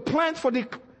for you to plant for the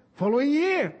following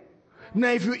year. Now,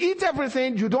 if you eat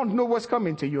everything, you don't know what's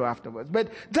coming to you afterwards. But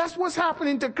that's what's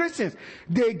happening to Christians.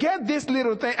 They get this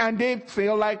little thing and they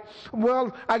feel like,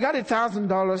 well, I got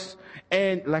 $1,000,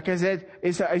 and like I said,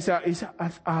 it's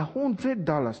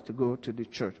 $100 to go to the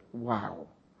church. Wow,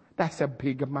 that's a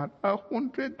big amount.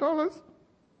 $100.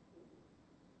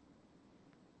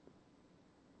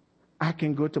 I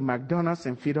can go to McDonald's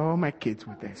and feed all my kids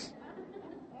with this.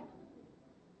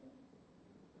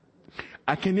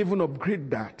 I can even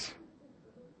upgrade that.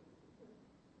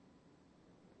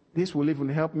 This will even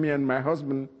help me and my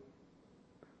husband.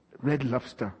 Red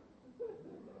Lobster.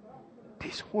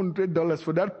 This $100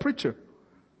 for that preacher.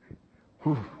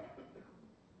 Whew.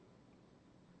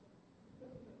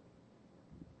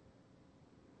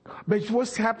 But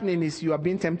what's happening is you are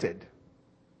being tempted.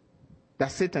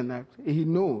 That Satan, he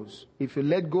knows if you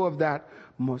let go of that,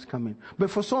 more's coming. But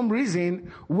for some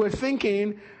reason, we're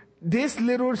thinking this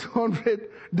little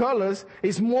 $100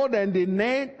 is more than the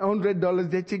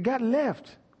 $900 that you got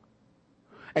left.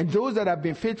 And those that have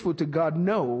been faithful to God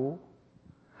know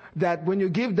that when you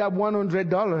give that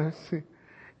 $100,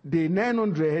 the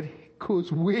 900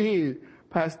 goes way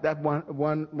past that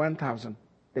 1,000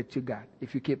 that you got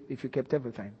if you kept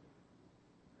everything.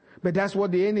 But that's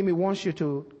what the enemy wants you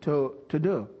to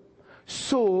do.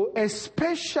 So,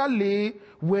 especially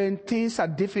when things are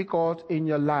difficult in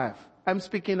your life. I'm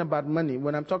speaking about money.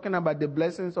 When I'm talking about the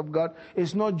blessings of God,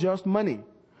 it's not just money.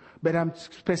 But I'm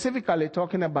specifically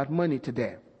talking about money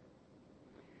today.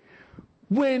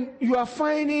 When you are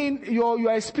finding, you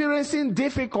are experiencing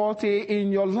difficulty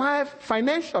in your life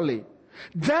financially,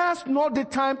 that's not the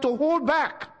time to hold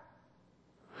back.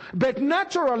 But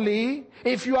naturally,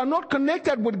 if you are not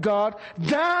connected with God,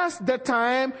 that's the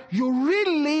time you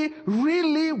really,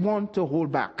 really want to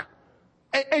hold back.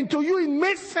 And to you, it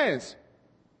makes sense.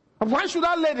 Why should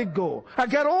I let it go? I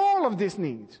got all of these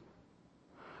needs.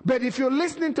 But if you're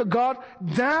listening to God,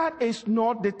 that is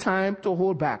not the time to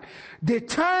hold back. The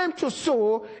time to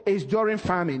sow is during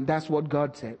famine. That's what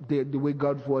God said, the way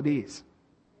God's word is.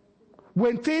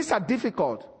 When things are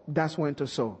difficult, that's when to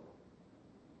sow.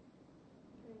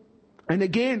 And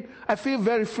again, I feel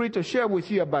very free to share with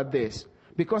you about this,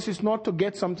 because it's not to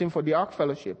get something for the Ark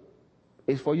Fellowship.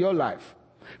 It's for your life.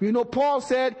 You know, Paul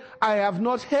said, I have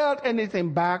not held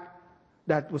anything back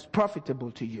that was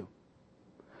profitable to you.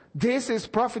 This is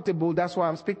profitable, that's why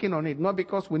I'm speaking on it, not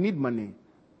because we need money.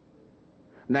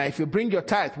 Now, if you bring your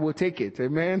tithe, we'll take it.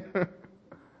 Amen.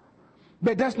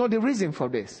 But that's not the reason for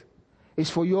this. It's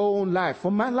for your own life,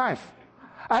 for my life.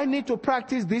 I need to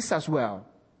practice this as well.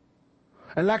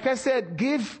 And like I said,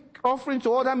 give offering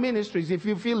to other ministries if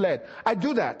you feel led. I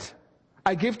do that.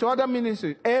 I give to other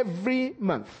ministries every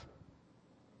month.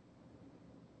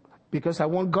 Because I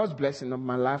want God's blessing on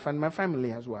my life and my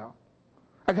family as well.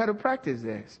 I got to practice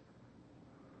this.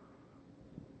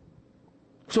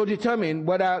 So determine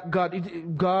whether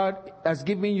God has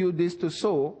given you this to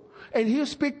sow. And He'll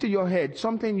speak to your head,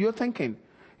 something you're thinking.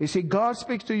 You see, God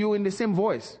speaks to you in the same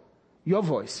voice. Your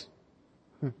voice.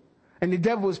 And the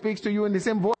devil speaks to you in the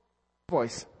same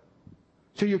voice.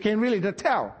 So you can really not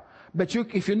tell. But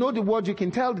if you know the word, you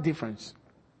can tell the difference.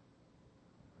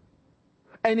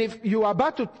 And if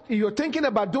you're thinking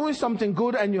about doing something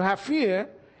good and you have fear,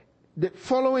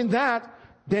 following that,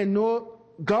 then know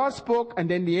God spoke and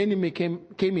then the enemy came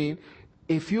in.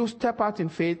 If you step out in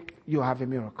faith, you have a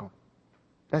miracle.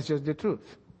 That's just the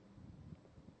truth.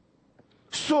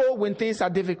 So when things are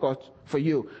difficult for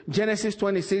you, Genesis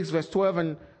 26 verse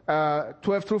 12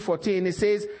 through 14, it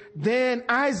says, then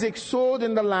Isaac sowed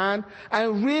in the land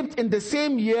and reaped in the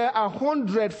same year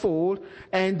 100-fold,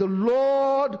 and the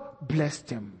Lord blessed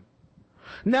him.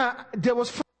 Now, there was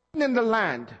famine in the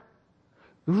land.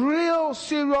 Real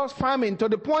serious famine, to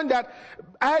the point that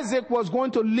Isaac was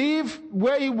going to leave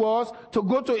where he was to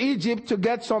go to Egypt to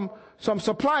get some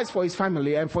supplies for his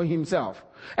family and for himself.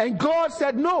 And God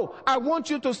said, no, I want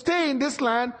you to stay in this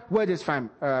land where there's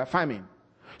famine.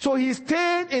 So he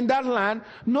stayed in that land.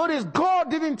 Notice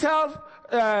God didn't tell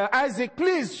Isaac,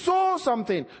 please sow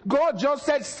something. God just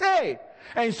said, say.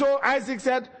 And so Isaac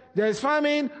said, there's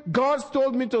famine. God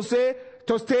told me to say,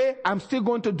 to stay, I'm still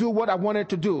going to do what I wanted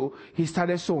to do. He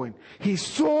started sowing. He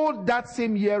sowed that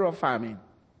same year of famine.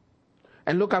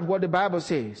 And look at what the Bible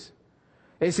says.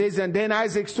 It says, and then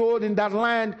Isaac sowed in that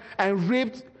land and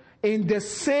reaped in the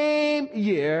same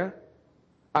year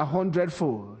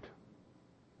 100-fold.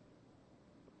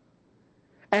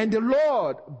 And the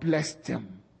Lord blessed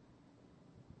him.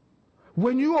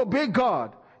 When you obey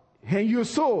God and you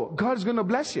sow, God is going to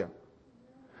bless you.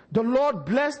 The Lord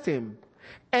blessed him.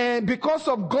 And because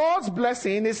of God's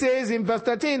blessing, it says in verse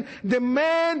 13, the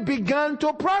man began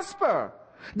to prosper.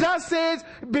 That says,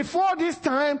 before this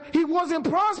time, he wasn't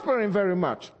prospering very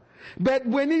much. But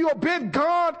when he obeyed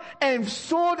God and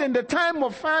sowed in the time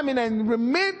of famine and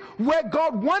remained where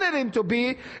God wanted him to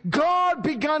be, God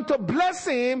began to bless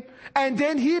him, and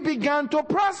then he began to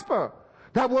prosper.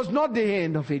 That was not the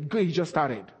end of it. He just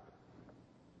started.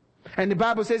 And the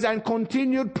Bible says, and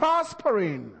continued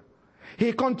prospering.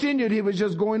 He continued, he was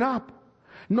just going up.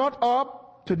 Not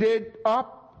up, today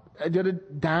up,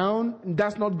 down.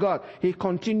 That's not God. He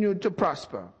continued to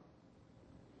prosper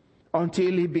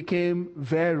until he became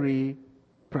very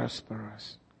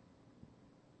prosperous.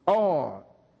 Or,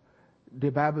 the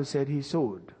Bible said he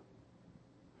sowed.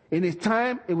 In his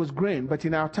time, it was grain, but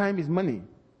in our time, it's money,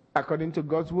 according to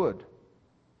God's word.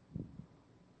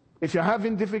 If you're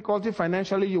having difficulty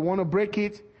financially, you want to break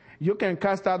it, you can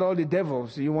cast out all the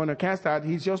devils you want to cast out.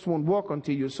 He just won't work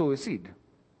until you sow a seed.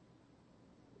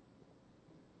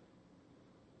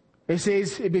 It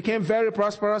says, he became very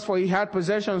prosperous, for he had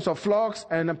possessions of flocks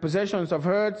and possessions of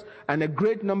herds and a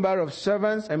great number of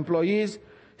servants, employees.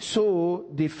 So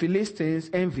the Philistines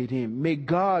envied him. May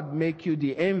God make you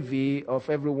the envy of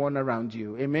everyone around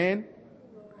you. Amen?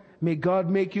 May God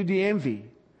make you the envy,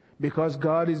 because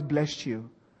God has blessed you.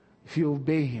 If you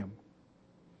obey him,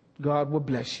 God will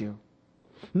bless you.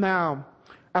 Now,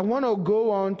 I want to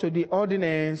go on to the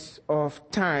ordinance of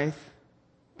tithes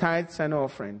and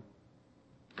offering.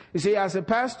 You see, as a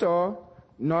pastor,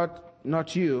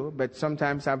 not you, but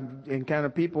sometimes I've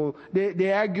encountered people,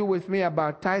 they argue with me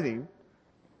about tithing.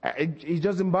 It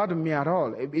doesn't bother me at all.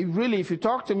 Really, if you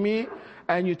talk to me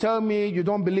and you tell me you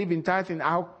don't believe in tithing,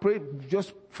 I'll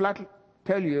just flat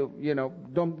tell you,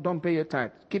 don't pay your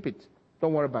tithe. Keep it.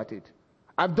 Don't worry about it.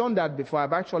 I've done that before.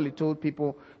 I've actually told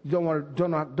people,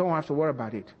 don't have to worry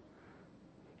about it.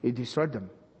 It destroyed them.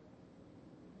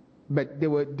 But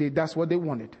that's what they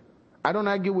wanted. I don't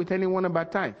argue with anyone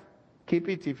about tithe. Keep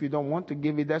it. If you don't want to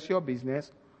give it, that's your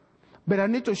business. But I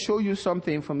need to show you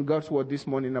something from God's word this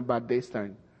morning about this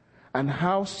time and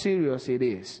how serious it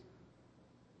is.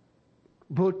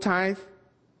 Both tithe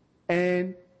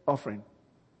and offering.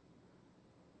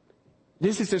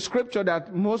 This is a scripture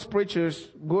that most preachers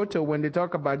go to when they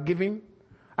talk about giving.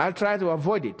 I'll try to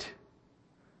avoid it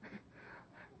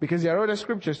because there are other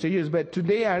scriptures to use. But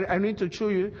today I need to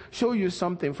show you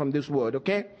something from this word,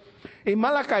 okay? In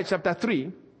Malachi chapter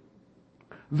 3,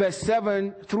 verse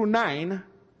 7 through 9,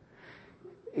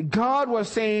 God was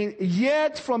saying,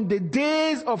 yet from the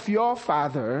days of your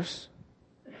fathers,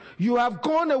 you have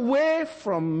gone away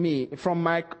from me, from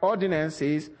my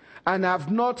ordinances, and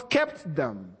have not kept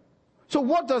them. So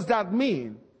what does that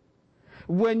mean?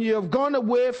 When you have gone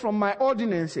away from my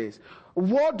ordinances,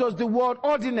 what does the word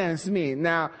ordinance mean?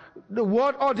 Now, the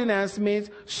word ordinance means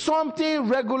something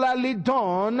regularly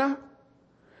done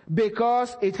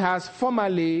because it has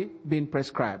formerly been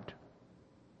prescribed.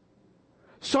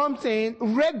 Something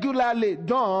regularly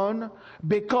done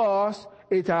because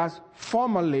it has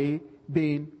formerly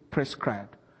been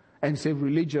prescribed. And it's a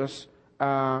religious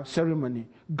ceremony.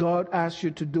 God asks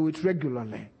you to do it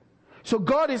regularly. So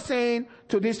God is saying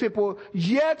to these people,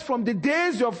 yet from the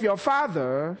days of your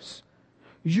fathers,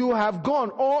 you have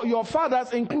gone, all your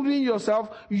fathers, including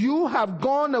yourself, you have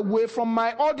gone away from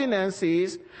my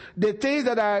ordinances, the things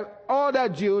that I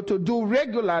ordered you to do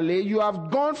regularly, you have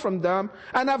gone from them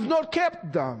and have not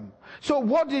kept them. So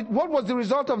what was the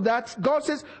result of that? God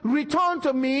says, return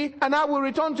to me and I will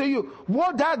return to you.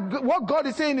 What God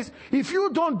is saying is, if you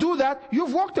don't do that,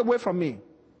 you've walked away from me.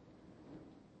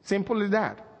 Simple as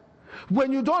that.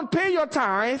 When you don't pay your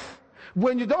tithe,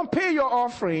 when you don't pay your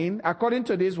offering, according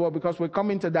to this word, because we're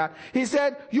coming to that, he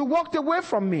said, you walked away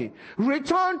from me.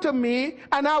 Return to me,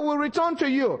 and I will return to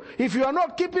you. If you are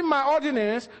not keeping my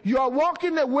ordinance, you are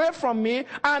walking away from me,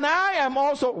 and I am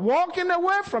also walking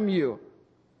away from you.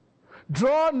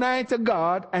 Draw nigh to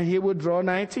God, and he will draw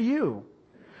nigh to you.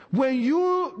 When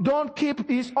you don't keep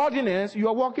his ordinance, you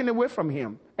are walking away from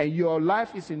him. And your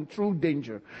life is in true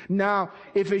danger. Now,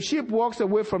 if a sheep walks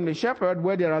away from the shepherd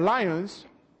where there are lions,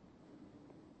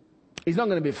 it's not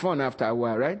going to be fun after a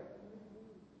while, right?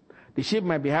 The sheep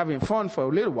might be having fun for a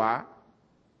little while.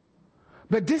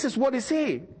 But this is what he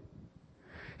said.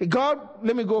 God,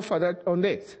 let me go further on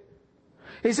this.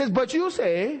 He says, but you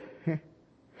say,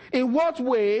 in what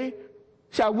way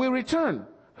shall we return?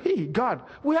 Hey, God,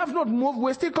 we have not moved.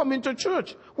 We're still coming to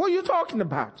church. What are you talking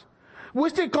about? We're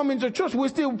still coming to church. We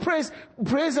still praise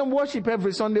and worship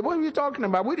every Sunday. What are you talking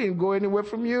about? We didn't go anywhere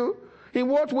from you. In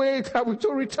what way are we to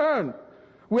return?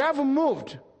 We haven't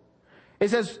moved. It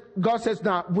says, God says,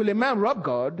 now, will a man rob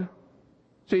God?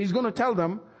 So he's going to tell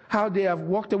them how they have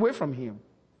walked away from him.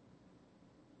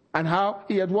 And how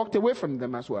he had walked away from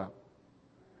them as well.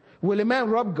 Will a man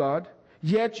rob God?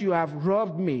 Yet you have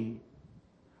robbed me.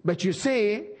 But you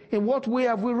say, in what way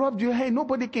have we robbed you? Hey,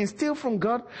 nobody can steal from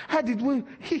God. How did we?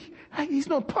 It's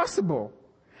not possible.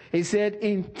 He said,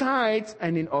 in tithes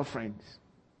and in offerings.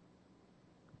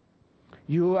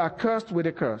 You are cursed with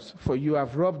a curse, for you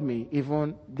have robbed me,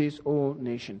 even this whole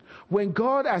nation. When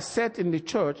God has said in the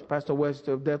church, Pastor West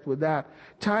have dealt with that,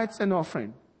 tithes and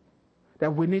offering,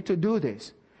 that we need to do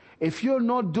this. If you're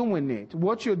not doing it,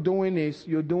 what you're doing is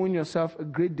you're doing yourself a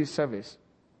great disservice.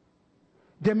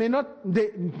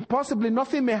 Possibly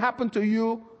nothing may happen to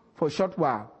you for a short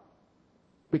while.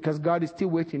 Because God is still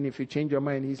waiting. If you change your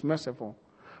mind, He's merciful.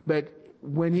 But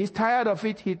when He's tired of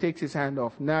it, He takes His hand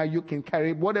off. Now you can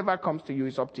carry whatever comes to you,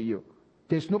 it's up to you.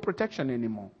 There's no protection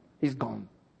anymore. It's gone.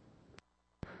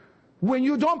 When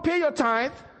you don't pay your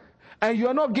tithe and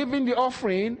you're not giving the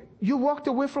offering, you walked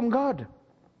away from God.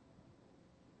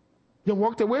 You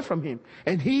walked away from Him.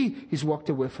 And He is walked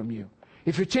away from you.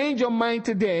 If you change your mind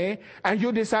today and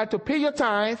you decide to pay your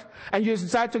tithe and you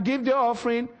decide to give the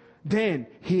offering, then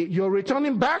you're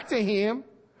returning back to Him.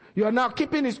 You are now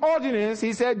keeping His ordinance.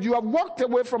 He said, you have walked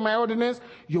away from my ordinance.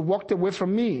 You walked away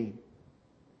from me.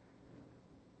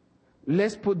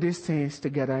 Let's put these things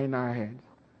together in our head.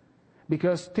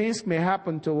 Because things may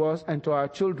happen to us and to our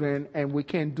children and we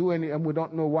can't do any, and we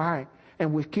don't know why.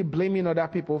 And we keep blaming other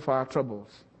people for our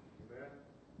troubles.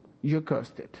 You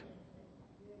cursed it.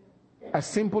 As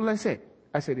simple as it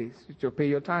is, to pay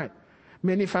your tithe.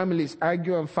 Many families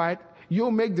argue and fight.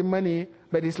 You make the money,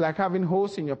 but it's like having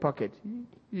holes in your pocket.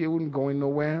 You wouldn't go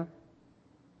nowhere.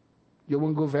 You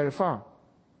won't go very far.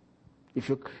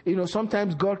 If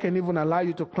sometimes God can even allow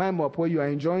you to climb up where you are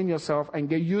enjoying yourself and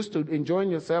get used to enjoying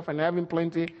yourself and having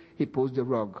plenty. He pulls the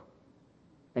rug.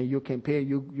 And you can pay,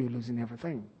 you're losing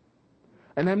everything.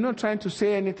 And I'm not trying to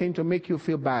say anything to make you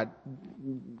feel bad.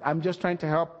 I'm just trying to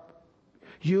help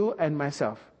you and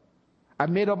myself. I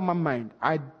made up my mind.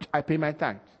 I pay my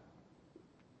tithe.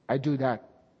 I do that.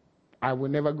 I will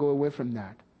never go away from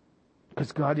that.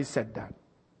 Because God has said that.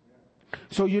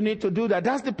 So you need to do that.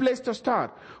 That's the place to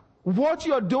start. What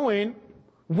you're doing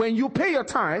when you pay your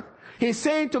tithe, He's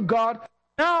saying to God,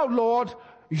 now Lord,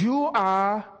 you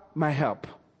are my help.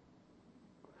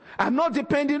 I'm not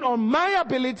depending on my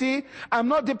ability. I'm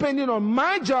not depending on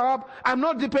my job. I'm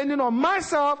not depending on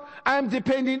myself. I'm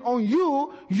depending on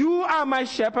you. You are my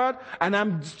shepherd. And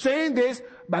I'm saying this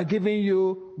by giving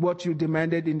you what you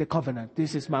demanded in the covenant.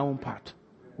 This is my own part.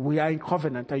 We are in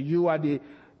covenant. And you are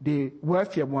the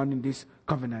wealthier one in this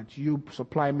covenant. You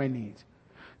supply my needs.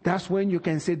 That's when you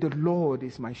can say, the Lord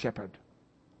is my shepherd.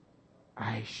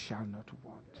 I shall not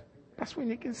want. That's when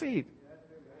you can say it.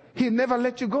 He'll never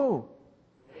let you go.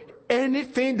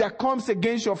 Anything that comes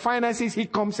against your finances, He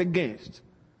comes against.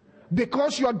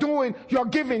 Because you're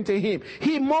giving to Him.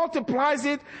 He multiplies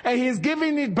it and He's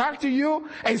giving it back to you,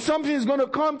 and something is going to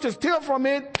come to steal from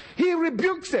it. He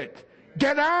rebukes it.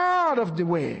 Get out of the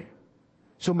way.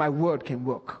 So my word can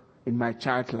work in my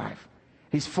child's life.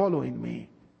 He's following me.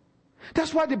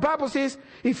 That's why the Bible says,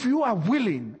 if you are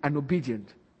willing and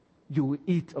obedient, you will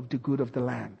eat of the good of the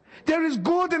land. There is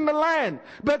good in the land,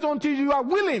 but until you are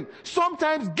willing,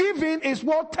 sometimes giving is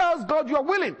what tells God you are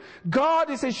willing.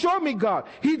 God is a show me God.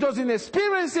 He doesn't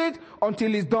experience it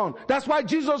until it's done. That's why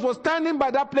Jesus was standing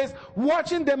by that place,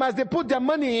 watching them as they put their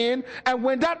money in. And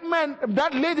when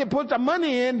that lady put the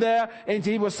money in there, and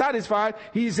he was satisfied,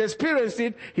 he's experienced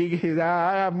it. He said,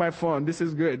 I have my fun. This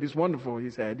is good. This is wonderful, he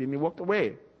said. And he walked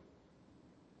away.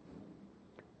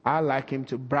 I like him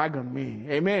to brag on me.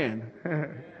 Amen.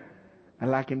 I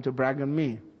like him to brag on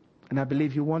me. And I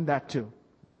believe you want that too.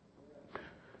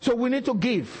 So we need to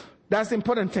give. That's the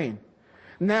important thing.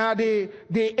 Now the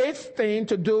eighth thing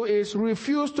to do is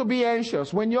refuse to be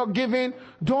anxious. When you're giving,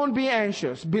 don't be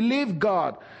anxious. Believe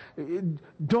God.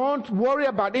 Don't worry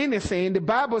about anything. The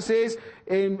Bible says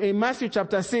in Matthew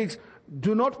chapter 6,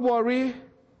 do not worry.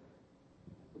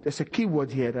 There's a key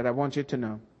word here that I want you to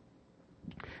know.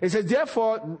 It says,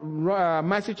 therefore,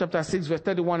 Matthew chapter 6, verse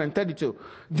 31 and 32.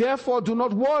 Therefore, do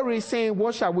not worry, saying,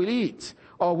 what shall we eat?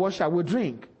 Or what shall we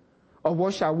drink? Or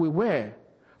what shall we wear?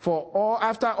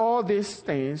 After all these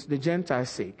things, the Gentiles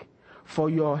seek. For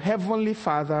your heavenly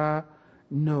Father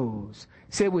knows.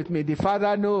 Say with me, the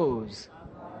Father knows.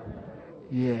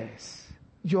 Yes.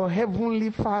 Your heavenly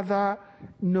Father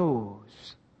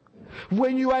knows.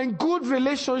 When you are in good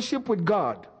relationship with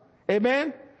God,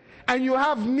 amen, and you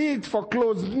have need for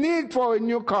clothes, need for a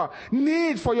new car,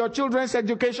 need for your children's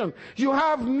education, you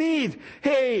have need.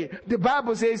 Hey, the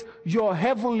Bible says your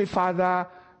heavenly Father,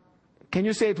 can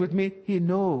you say it with me? He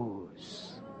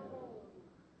knows.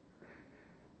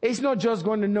 He's not just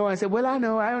going to know and say, well, I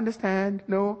know, I understand.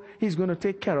 No, he's going to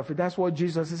take care of it. That's what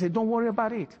Jesus said. Don't worry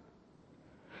about it.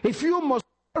 If you must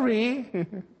worry,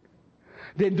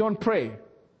 then don't pray.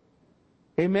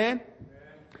 Amen?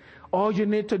 All you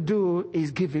need to do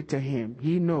is give it to him.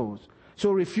 He knows.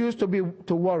 So refuse to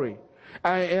worry.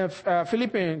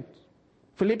 Philippians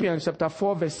chapter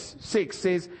 4 verse 6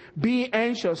 says, be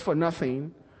anxious for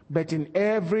nothing, but in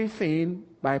everything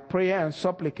by prayer and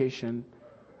supplication,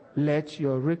 let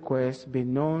your requests be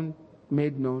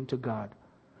made known to God.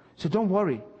 So don't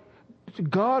worry.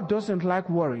 God doesn't like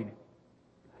worrying.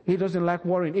 He doesn't like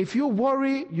worrying. If you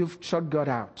worry, you've shut God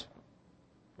out.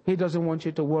 He doesn't want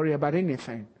you to worry about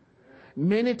anything.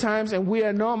 Many times, and we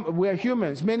are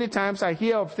humans, many times I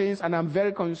hear of things and I'm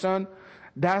very concerned.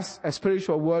 That's a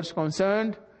spiritual word,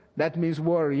 concerned. That means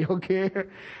worry, okay?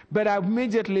 But I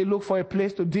immediately look for a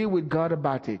place to deal with God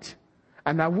about it.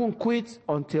 And I won't quit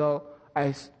until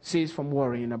I cease from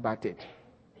worrying about it.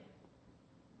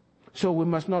 So we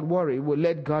must not worry. We'll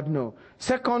let God know.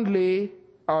 Secondly,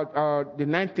 the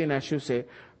ninth thing I should say,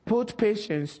 put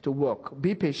patience to work.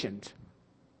 Be patient.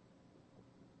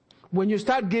 When you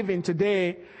start giving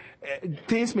today,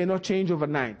 things may not change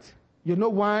overnight. You know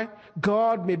why?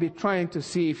 God may be trying to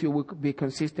see if you will be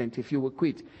consistent, if you will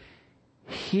quit.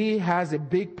 He has a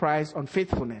big price on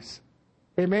faithfulness.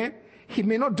 Amen? He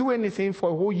may not do anything for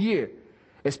a whole year,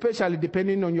 especially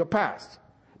depending on your past,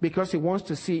 because he wants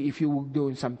to see if you will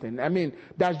do something. I mean,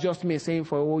 that's just me saying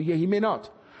for a whole year. He may not.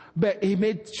 But he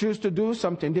may choose to do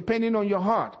something depending on your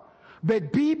heart.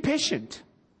 But be patient.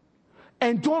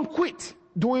 And don't quit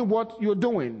doing what you're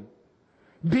doing.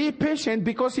 Be patient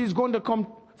because he's going to come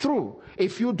through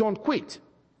if you don't quit.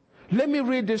 Let me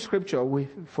read this scripture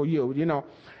for you. You know,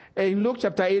 in Luke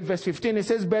chapter 8 verse 15 it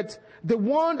says, but the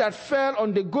one that fell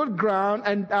on the good ground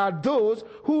and are those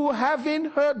who, having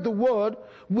heard the word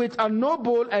with a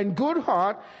noble and good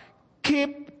heart,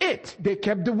 keep it. They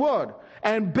kept the word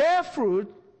and bear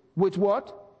fruit with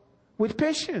what? With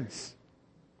patience.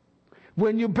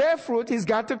 When you bear fruit, it's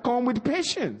got to come with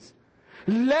patience.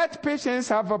 Let patience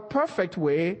have a perfect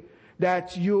way,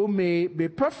 that you may be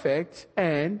perfect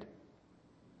and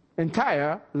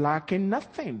entire, lacking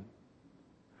nothing.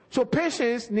 So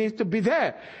patience needs to be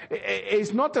there.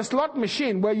 It's not a slot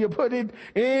machine where you put it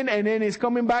in and then it's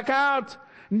coming back out.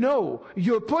 No,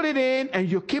 you put it in and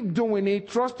you keep doing it,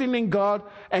 trusting in God,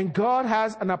 and God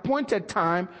has an appointed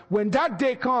time. When that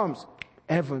day comes,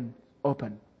 heaven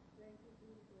open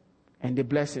and the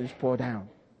blessings pour down.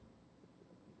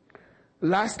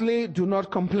 Lastly, do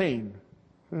not complain,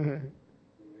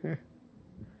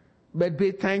 but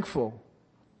be thankful.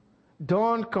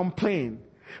 Don't complain.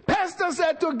 Pastor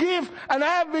said to give, and I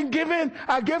have been giving.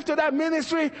 I gave to that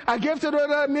ministry, I gave to the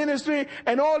other ministry,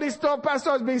 and all this stuff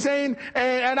pastor has been saying,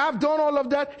 and I've done all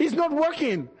of that. It's not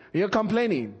working. You're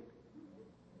complaining.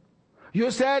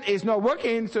 You said it's not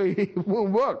working, so it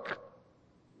won't work.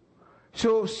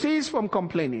 So cease from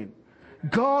complaining.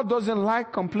 God doesn't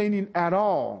like complaining at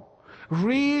all.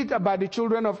 Read about the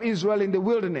children of Israel in the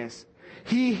wilderness.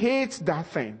 He hates that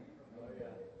thing.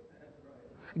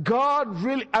 God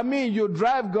really, you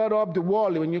drive God up the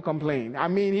wall when you complain.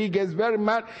 He gets very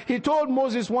mad. He told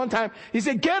Moses one time, he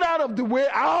said, get out of the way,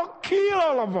 I'll kill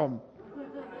all of them.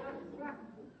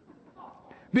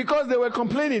 Because they were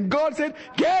complaining. God said,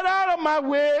 get out of my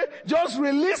way, just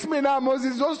release me now,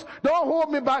 Moses, just don't hold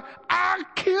me back, I'll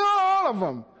kill all of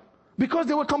them. Because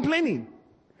they were complaining.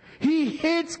 He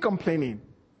hates complaining.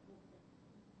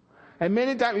 And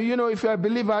many times, if you're a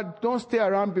believer, don't stay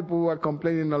around people who are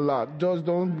complaining a lot. Just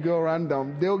don't go around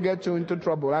them. They'll get you into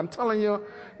trouble. I'm telling you,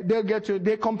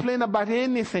 they complain about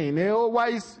anything. Why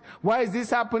is this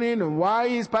happening? And why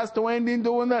is Pastor Wendy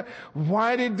doing that?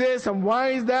 Why did this? And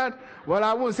why is that? Well,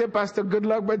 I won't say Pastor good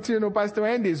luck, but Pastor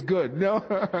Wendy is good. No.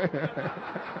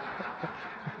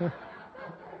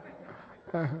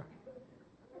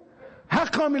 How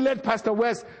come you let Pastor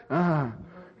West?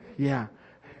 Yeah.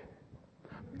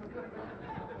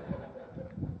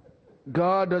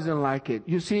 God doesn't like it.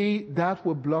 You see, that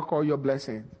will block all your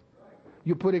blessings.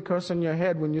 You put a curse on your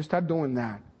head when you start doing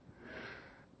that.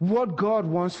 What God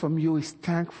wants from you is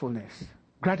thankfulness,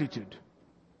 gratitude.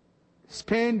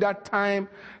 Spend that time.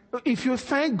 If you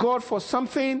thank God for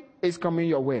something, it's coming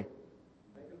your way.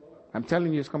 I'm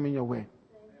telling you, it's coming your way.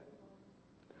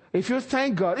 If you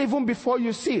thank God, even before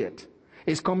you see it,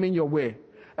 it's coming your way.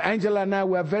 Angela and I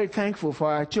were very thankful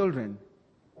for our children.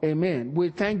 Amen. We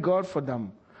thank God for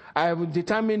them. I have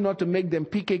determined not to make them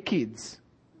PK kids.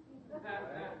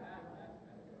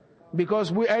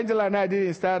 Because Angela and I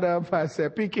didn't start up as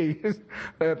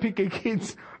PK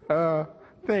kids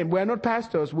thing. We're not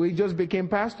pastors. We just became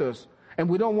pastors. And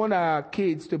we don't want our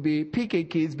kids to be PK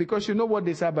kids, because you know what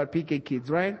they say about PK kids,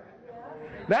 right?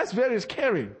 That's very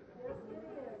scary.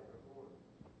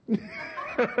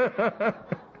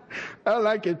 I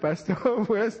like it, Pastor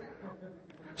West.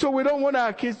 So we don't want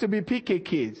our kids to be PK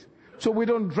kids. So we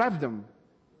don't drive them.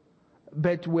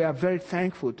 But we are very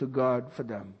thankful to God for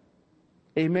them.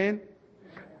 Amen.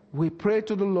 We pray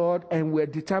to the Lord and we're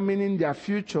determining their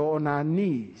future on our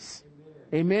knees.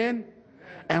 Amen.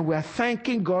 And we're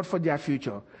thanking God for their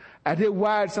future. Are they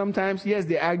wild sometimes? Yes,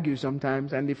 they argue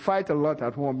sometimes and they fight a lot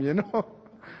at home, you know.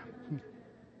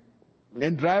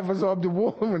 And drive us off the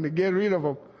wall when they get rid of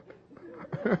them.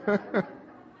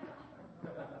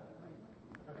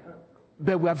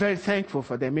 But we are very thankful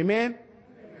for them. Amen.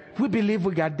 We believe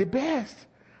we got the best.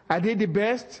 Are they the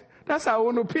best? That's our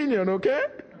own opinion, okay?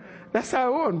 That's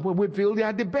our own. We feel they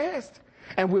are the best.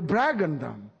 And we brag on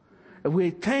them.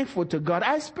 We're thankful to God.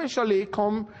 I especially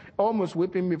come almost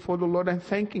weeping before the Lord and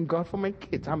thanking God for my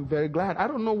kids. I'm very glad. I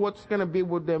don't know what's going to be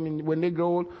with them when they grow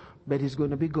old, but it's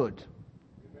going to be good.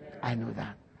 I know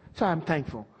that. So I'm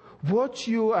thankful. What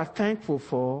you are thankful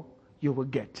for, you will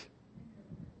get.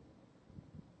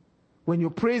 When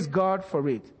you praise God for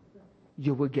it,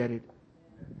 you will get it.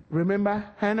 Remember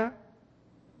Hannah?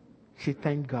 She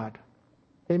thanked God.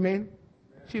 Amen?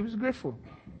 She was grateful.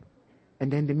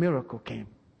 And then the miracle came.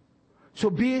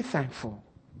 So be thankful.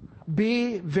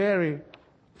 Be very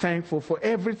thankful for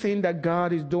everything that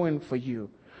God is doing for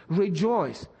you.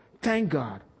 Rejoice. Thank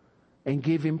God. And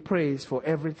give Him praise for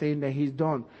everything that He's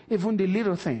done. Even the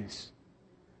little things.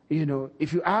 You know,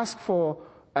 if you ask for,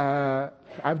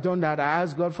 I've done that. I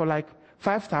asked God for like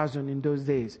 5,000 in those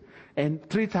days. And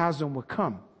 3,000 will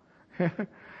come.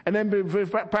 And then be very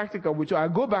practical with you. I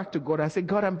go back to God. I say,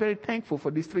 God, I'm very thankful for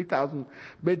this 3,000.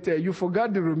 But you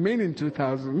forgot the remaining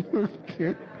 2,000.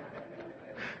 Okay.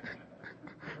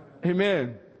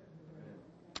 Amen.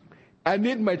 I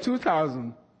need my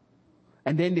 2,000.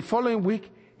 And then the following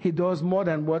week, He does more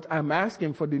than what I'm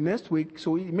asking for the next week.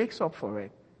 So He makes up for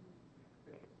it.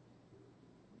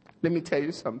 Let me tell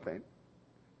you something.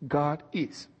 God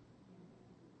is.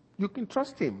 You can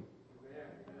trust Him.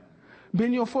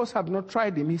 Many of us have not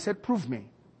tried Him. He said, prove me.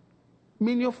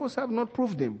 Many of us have not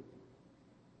proved Him.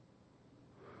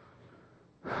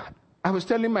 I was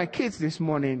telling my kids this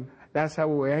morning, that's how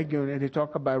we were arguing, and they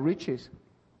talk about riches.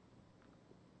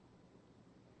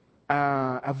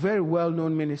 A very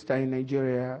well-known minister in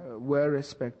Nigeria,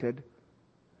 well-respected,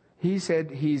 he said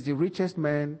he's the richest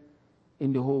man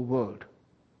in the whole world.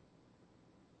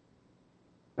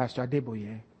 Pastor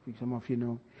Adeboye, some of you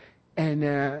know.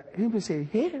 And he would say,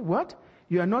 hey, what?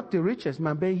 You are not the richest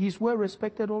man, but he's well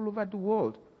respected all over the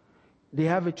world. They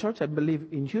have a church, I believe,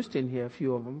 in Houston here, a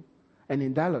few of them, and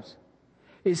in Dallas.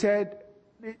 He said,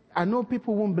 I know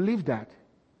people won't believe that.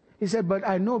 He said, but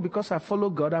I know because I follow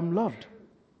God, I'm loved.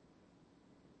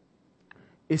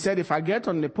 He said, if I get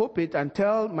on the pulpit and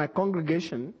tell my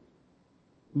congregation,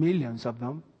 millions of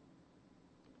them,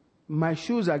 my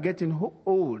shoes are getting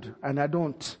old and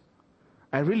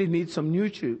I really need some new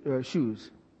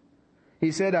shoes.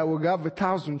 He said, I will have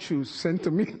 1,000 shoes sent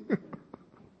to me.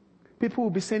 People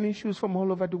will be sending shoes from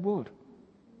all over the world.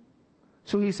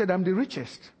 So he said, I'm the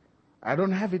richest. I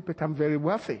don't have it, but I'm very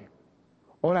wealthy.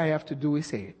 All I have to do is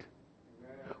say it.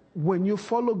 When you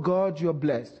follow God, you're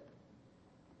blessed.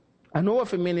 I know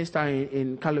of a minister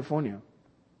in California.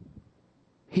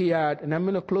 He had, and I'm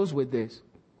going to close with this.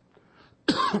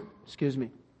 Excuse me.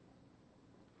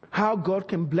 How God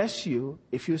can bless you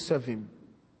if you serve Him,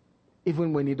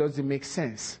 even when it doesn't make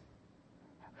sense.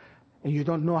 And you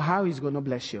don't know how He's going to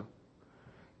bless you.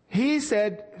 He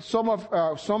said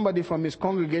somebody from his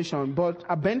congregation bought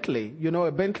a Bentley. You know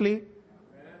a Bentley?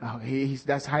 Oh,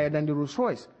 that's higher than the Rolls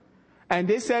Royce. And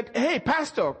they said, hey,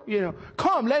 pastor,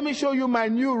 come, let me show you my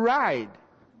new ride.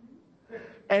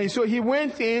 And so he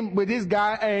went in with this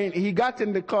guy and he got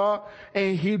in the car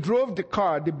and he drove the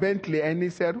car, the Bentley, and he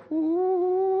said,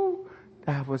 ooh,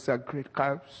 that was a great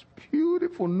car. It's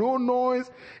beautiful, no noise.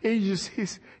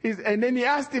 And then he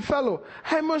asked the fellow,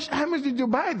 how much did you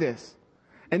buy this?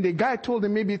 And the guy told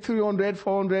him maybe $300,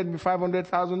 $400,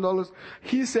 $500,000.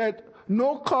 He said,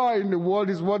 no car in the world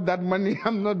is worth that money.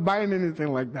 I'm not buying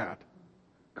anything like that.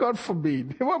 God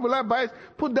forbid. What will I buy?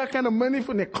 Put that kind of money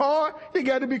for the car? You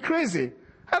got to be crazy.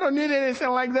 I don't need anything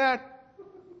like that.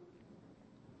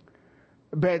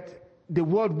 But the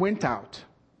word went out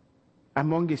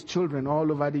among his children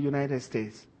all over the United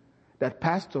States that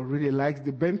pastor really likes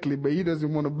the Bentley, but he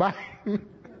doesn't want to buy it.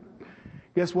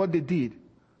 Guess what they did?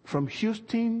 From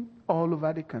Houston all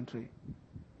over the country,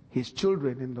 his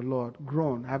children in the Lord,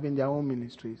 grown, having their own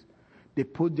ministries, they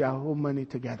put their whole money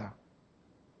together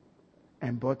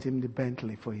and bought him the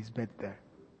Bentley for his birthday.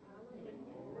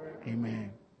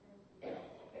 Amen.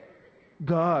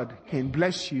 God can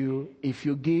bless you if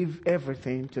you give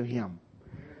everything to him.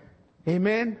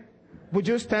 Amen. Would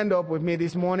you stand up with me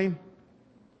this morning?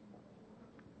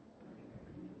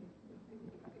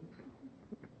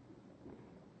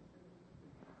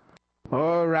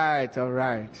 All right.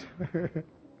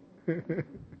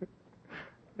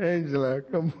 Angela,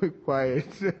 come be quiet.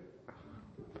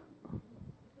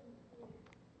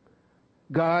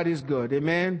 God is good.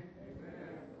 Amen.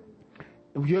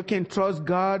 If you can trust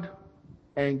God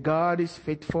and God is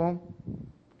faithful,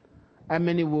 how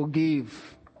many will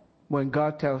give when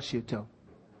God tells you to?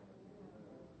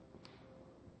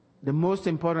 The most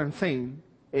important thing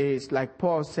is, like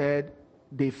Paul said,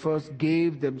 they first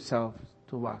gave themselves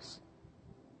to us.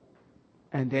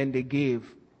 And then they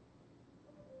gave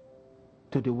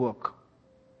to the work.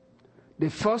 The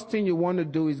first thing you want to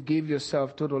do is give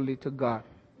yourself totally to God.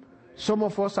 Some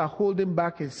of us are holding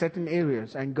back in certain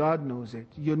areas, and God knows it.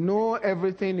 You know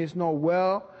everything is not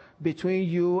well between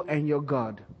you and your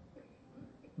God.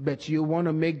 But you want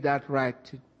to make that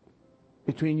right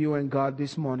between you and God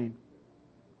this morning.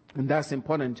 And that's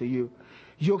important to you.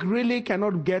 You really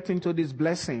cannot get into this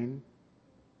blessing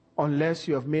unless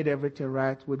you have made everything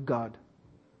right with God.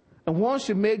 And once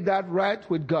you make that right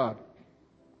with God,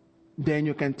 then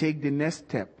you can take the next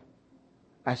step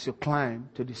as you climb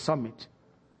to the summit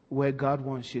where God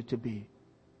wants you to be.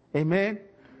 Amen?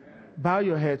 Bow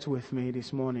your heads with me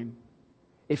this morning.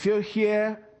 If you're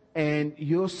here and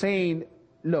you're saying,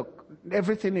 look,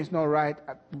 everything is not right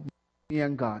with me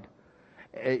and God.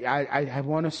 I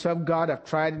want to serve God. I've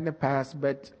tried in the past,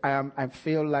 but I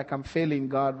feel like I'm failing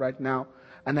God right now.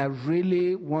 And I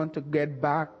really want to get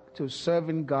back to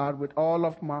serving God with all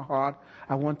of my heart.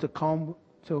 I want to come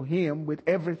to him with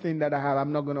everything that I have.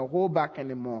 I'm not going to hold back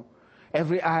anymore.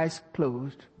 Every eyes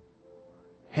closed,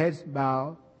 heads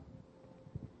bowed.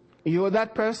 You're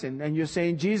that person and you're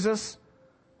saying, Jesus,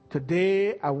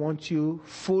 today I want you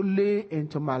fully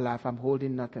into my life. I'm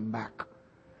holding nothing back.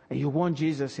 And you want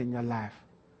Jesus in your life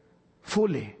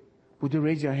fully. Would you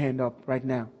raise your hand up right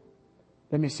now?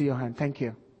 Let me see your hand. Thank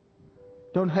you.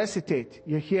 Don't hesitate.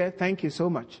 You're here. Thank you so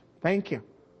much. Thank you.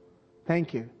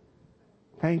 Thank you.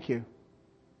 Thank you.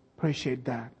 Appreciate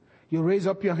that. You raise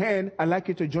up your hand. I'd like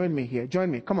you to join me here.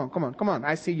 Join me. Come on.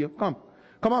 I see you. Come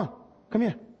on. Come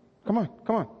here. Come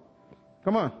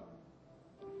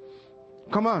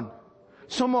on.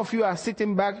 Some of you are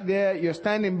sitting back there. You're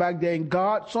standing back there. And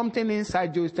God, something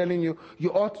inside you is telling you,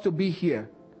 you ought to be here.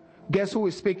 Guess who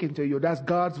is speaking to you? That's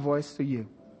God's voice to you.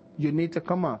 You need to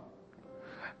come up.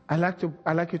 I'd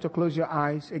like you to close your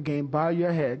eyes again, bow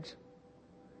your heads.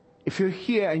 If you're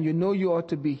here and you know you ought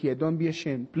to be here, don't be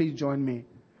ashamed. Please join me.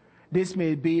 This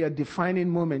may be a defining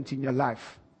moment in your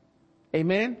life.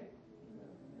 Amen?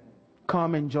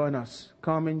 Come and join us.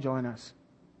 Come and join us.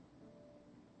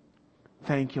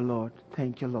 Thank you, Lord.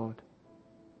 Thank you, Lord.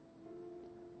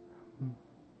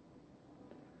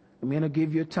 I'm going to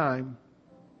give you time.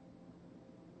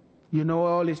 You know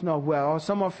all is not well. Or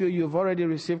some of you, you've already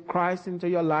received Christ into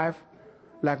your life,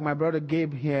 like my brother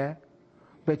Gabe here,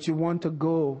 but you want to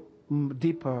go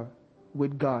deeper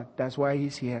with God. That's why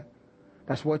he's here.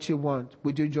 That's what you want.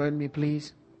 Would you join me,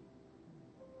 please?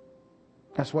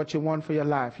 That's what you want for your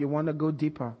life. You want to go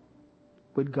deeper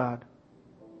with God.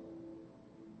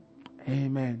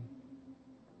 Amen.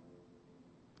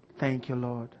 Thank you,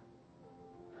 Lord.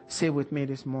 Say with me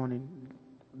this morning,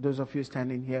 those of you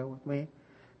standing here with me,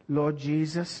 Lord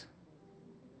Jesus,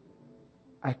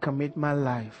 I commit my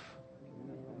life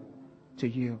to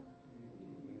you.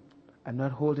 I'm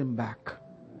not holding back.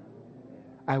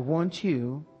 I want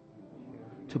you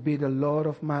to be the Lord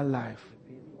of my life.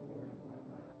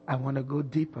 I want to go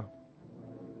deeper.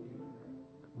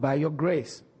 By your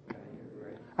grace,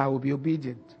 I will be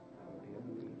obedient.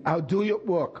 I'll do your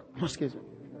work. Excuse me.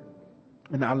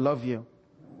 And I love you.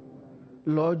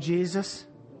 Lord Jesus,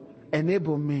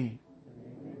 enable me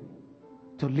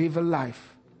to live a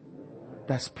life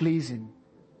that's pleasing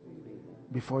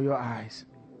before your eyes.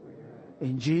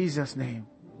 In Jesus' name,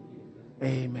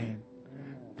 amen.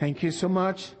 Thank you so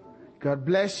much. God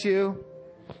bless you.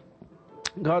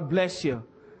 God bless you.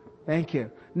 Thank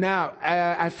you. Now,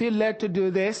 I feel led to do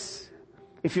this.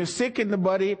 If you're sick in the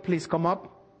body, please come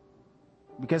up,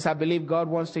 because I believe God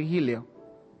wants to heal you.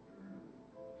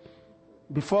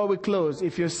 Before we close,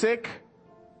 if you're sick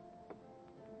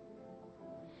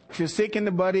in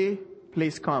the body,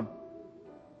 please come.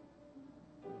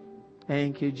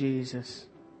 Thank you, Jesus.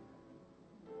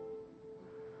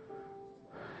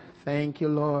 Thank you,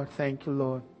 Lord. Thank you,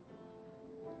 Lord.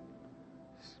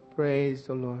 Praise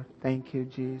the Lord. Thank you,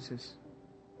 Jesus.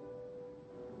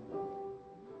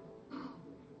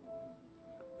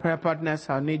 Prayer partners,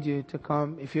 I need you to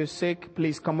come. If you're sick,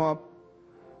 please come up.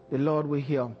 The Lord will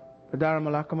heal. Brother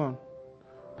Aramala, come on.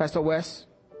 Pastor Wes,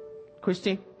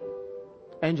 Christy,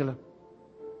 Angela.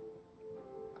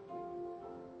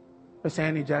 Pastor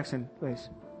Annie Jackson, please.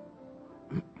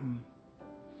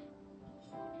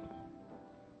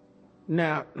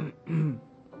 Now,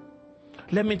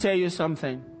 let me tell you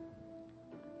something.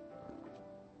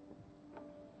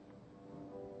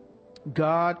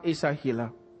 God is a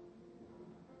healer.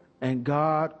 And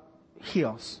God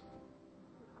heals.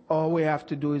 All we have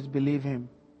to do is believe Him.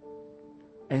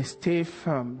 And stay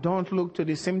firm. Don't look to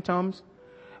the symptoms.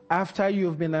 After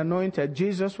you've been anointed,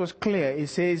 Jesus was clear. He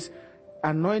says,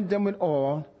 anoint them with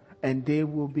oil and they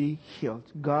will be healed.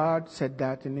 God said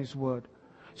that in His word.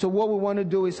 So what we want to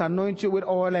do is anoint you with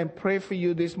oil and pray for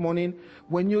you this morning.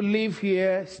 When you leave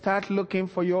here, start looking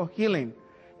for your healing.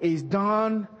 It's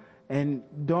done, and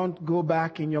don't go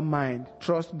back in your mind.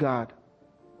 Trust God.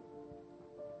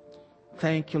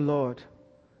 Thank you, Lord.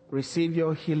 Receive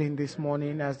your healing this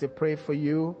morning as they pray for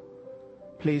you.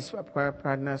 Please, prayer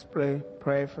partners, pray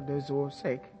for those who are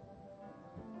sick.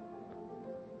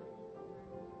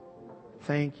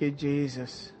 Thank you,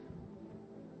 Jesus.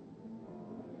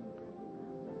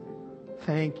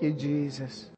 Thank you, Jesus.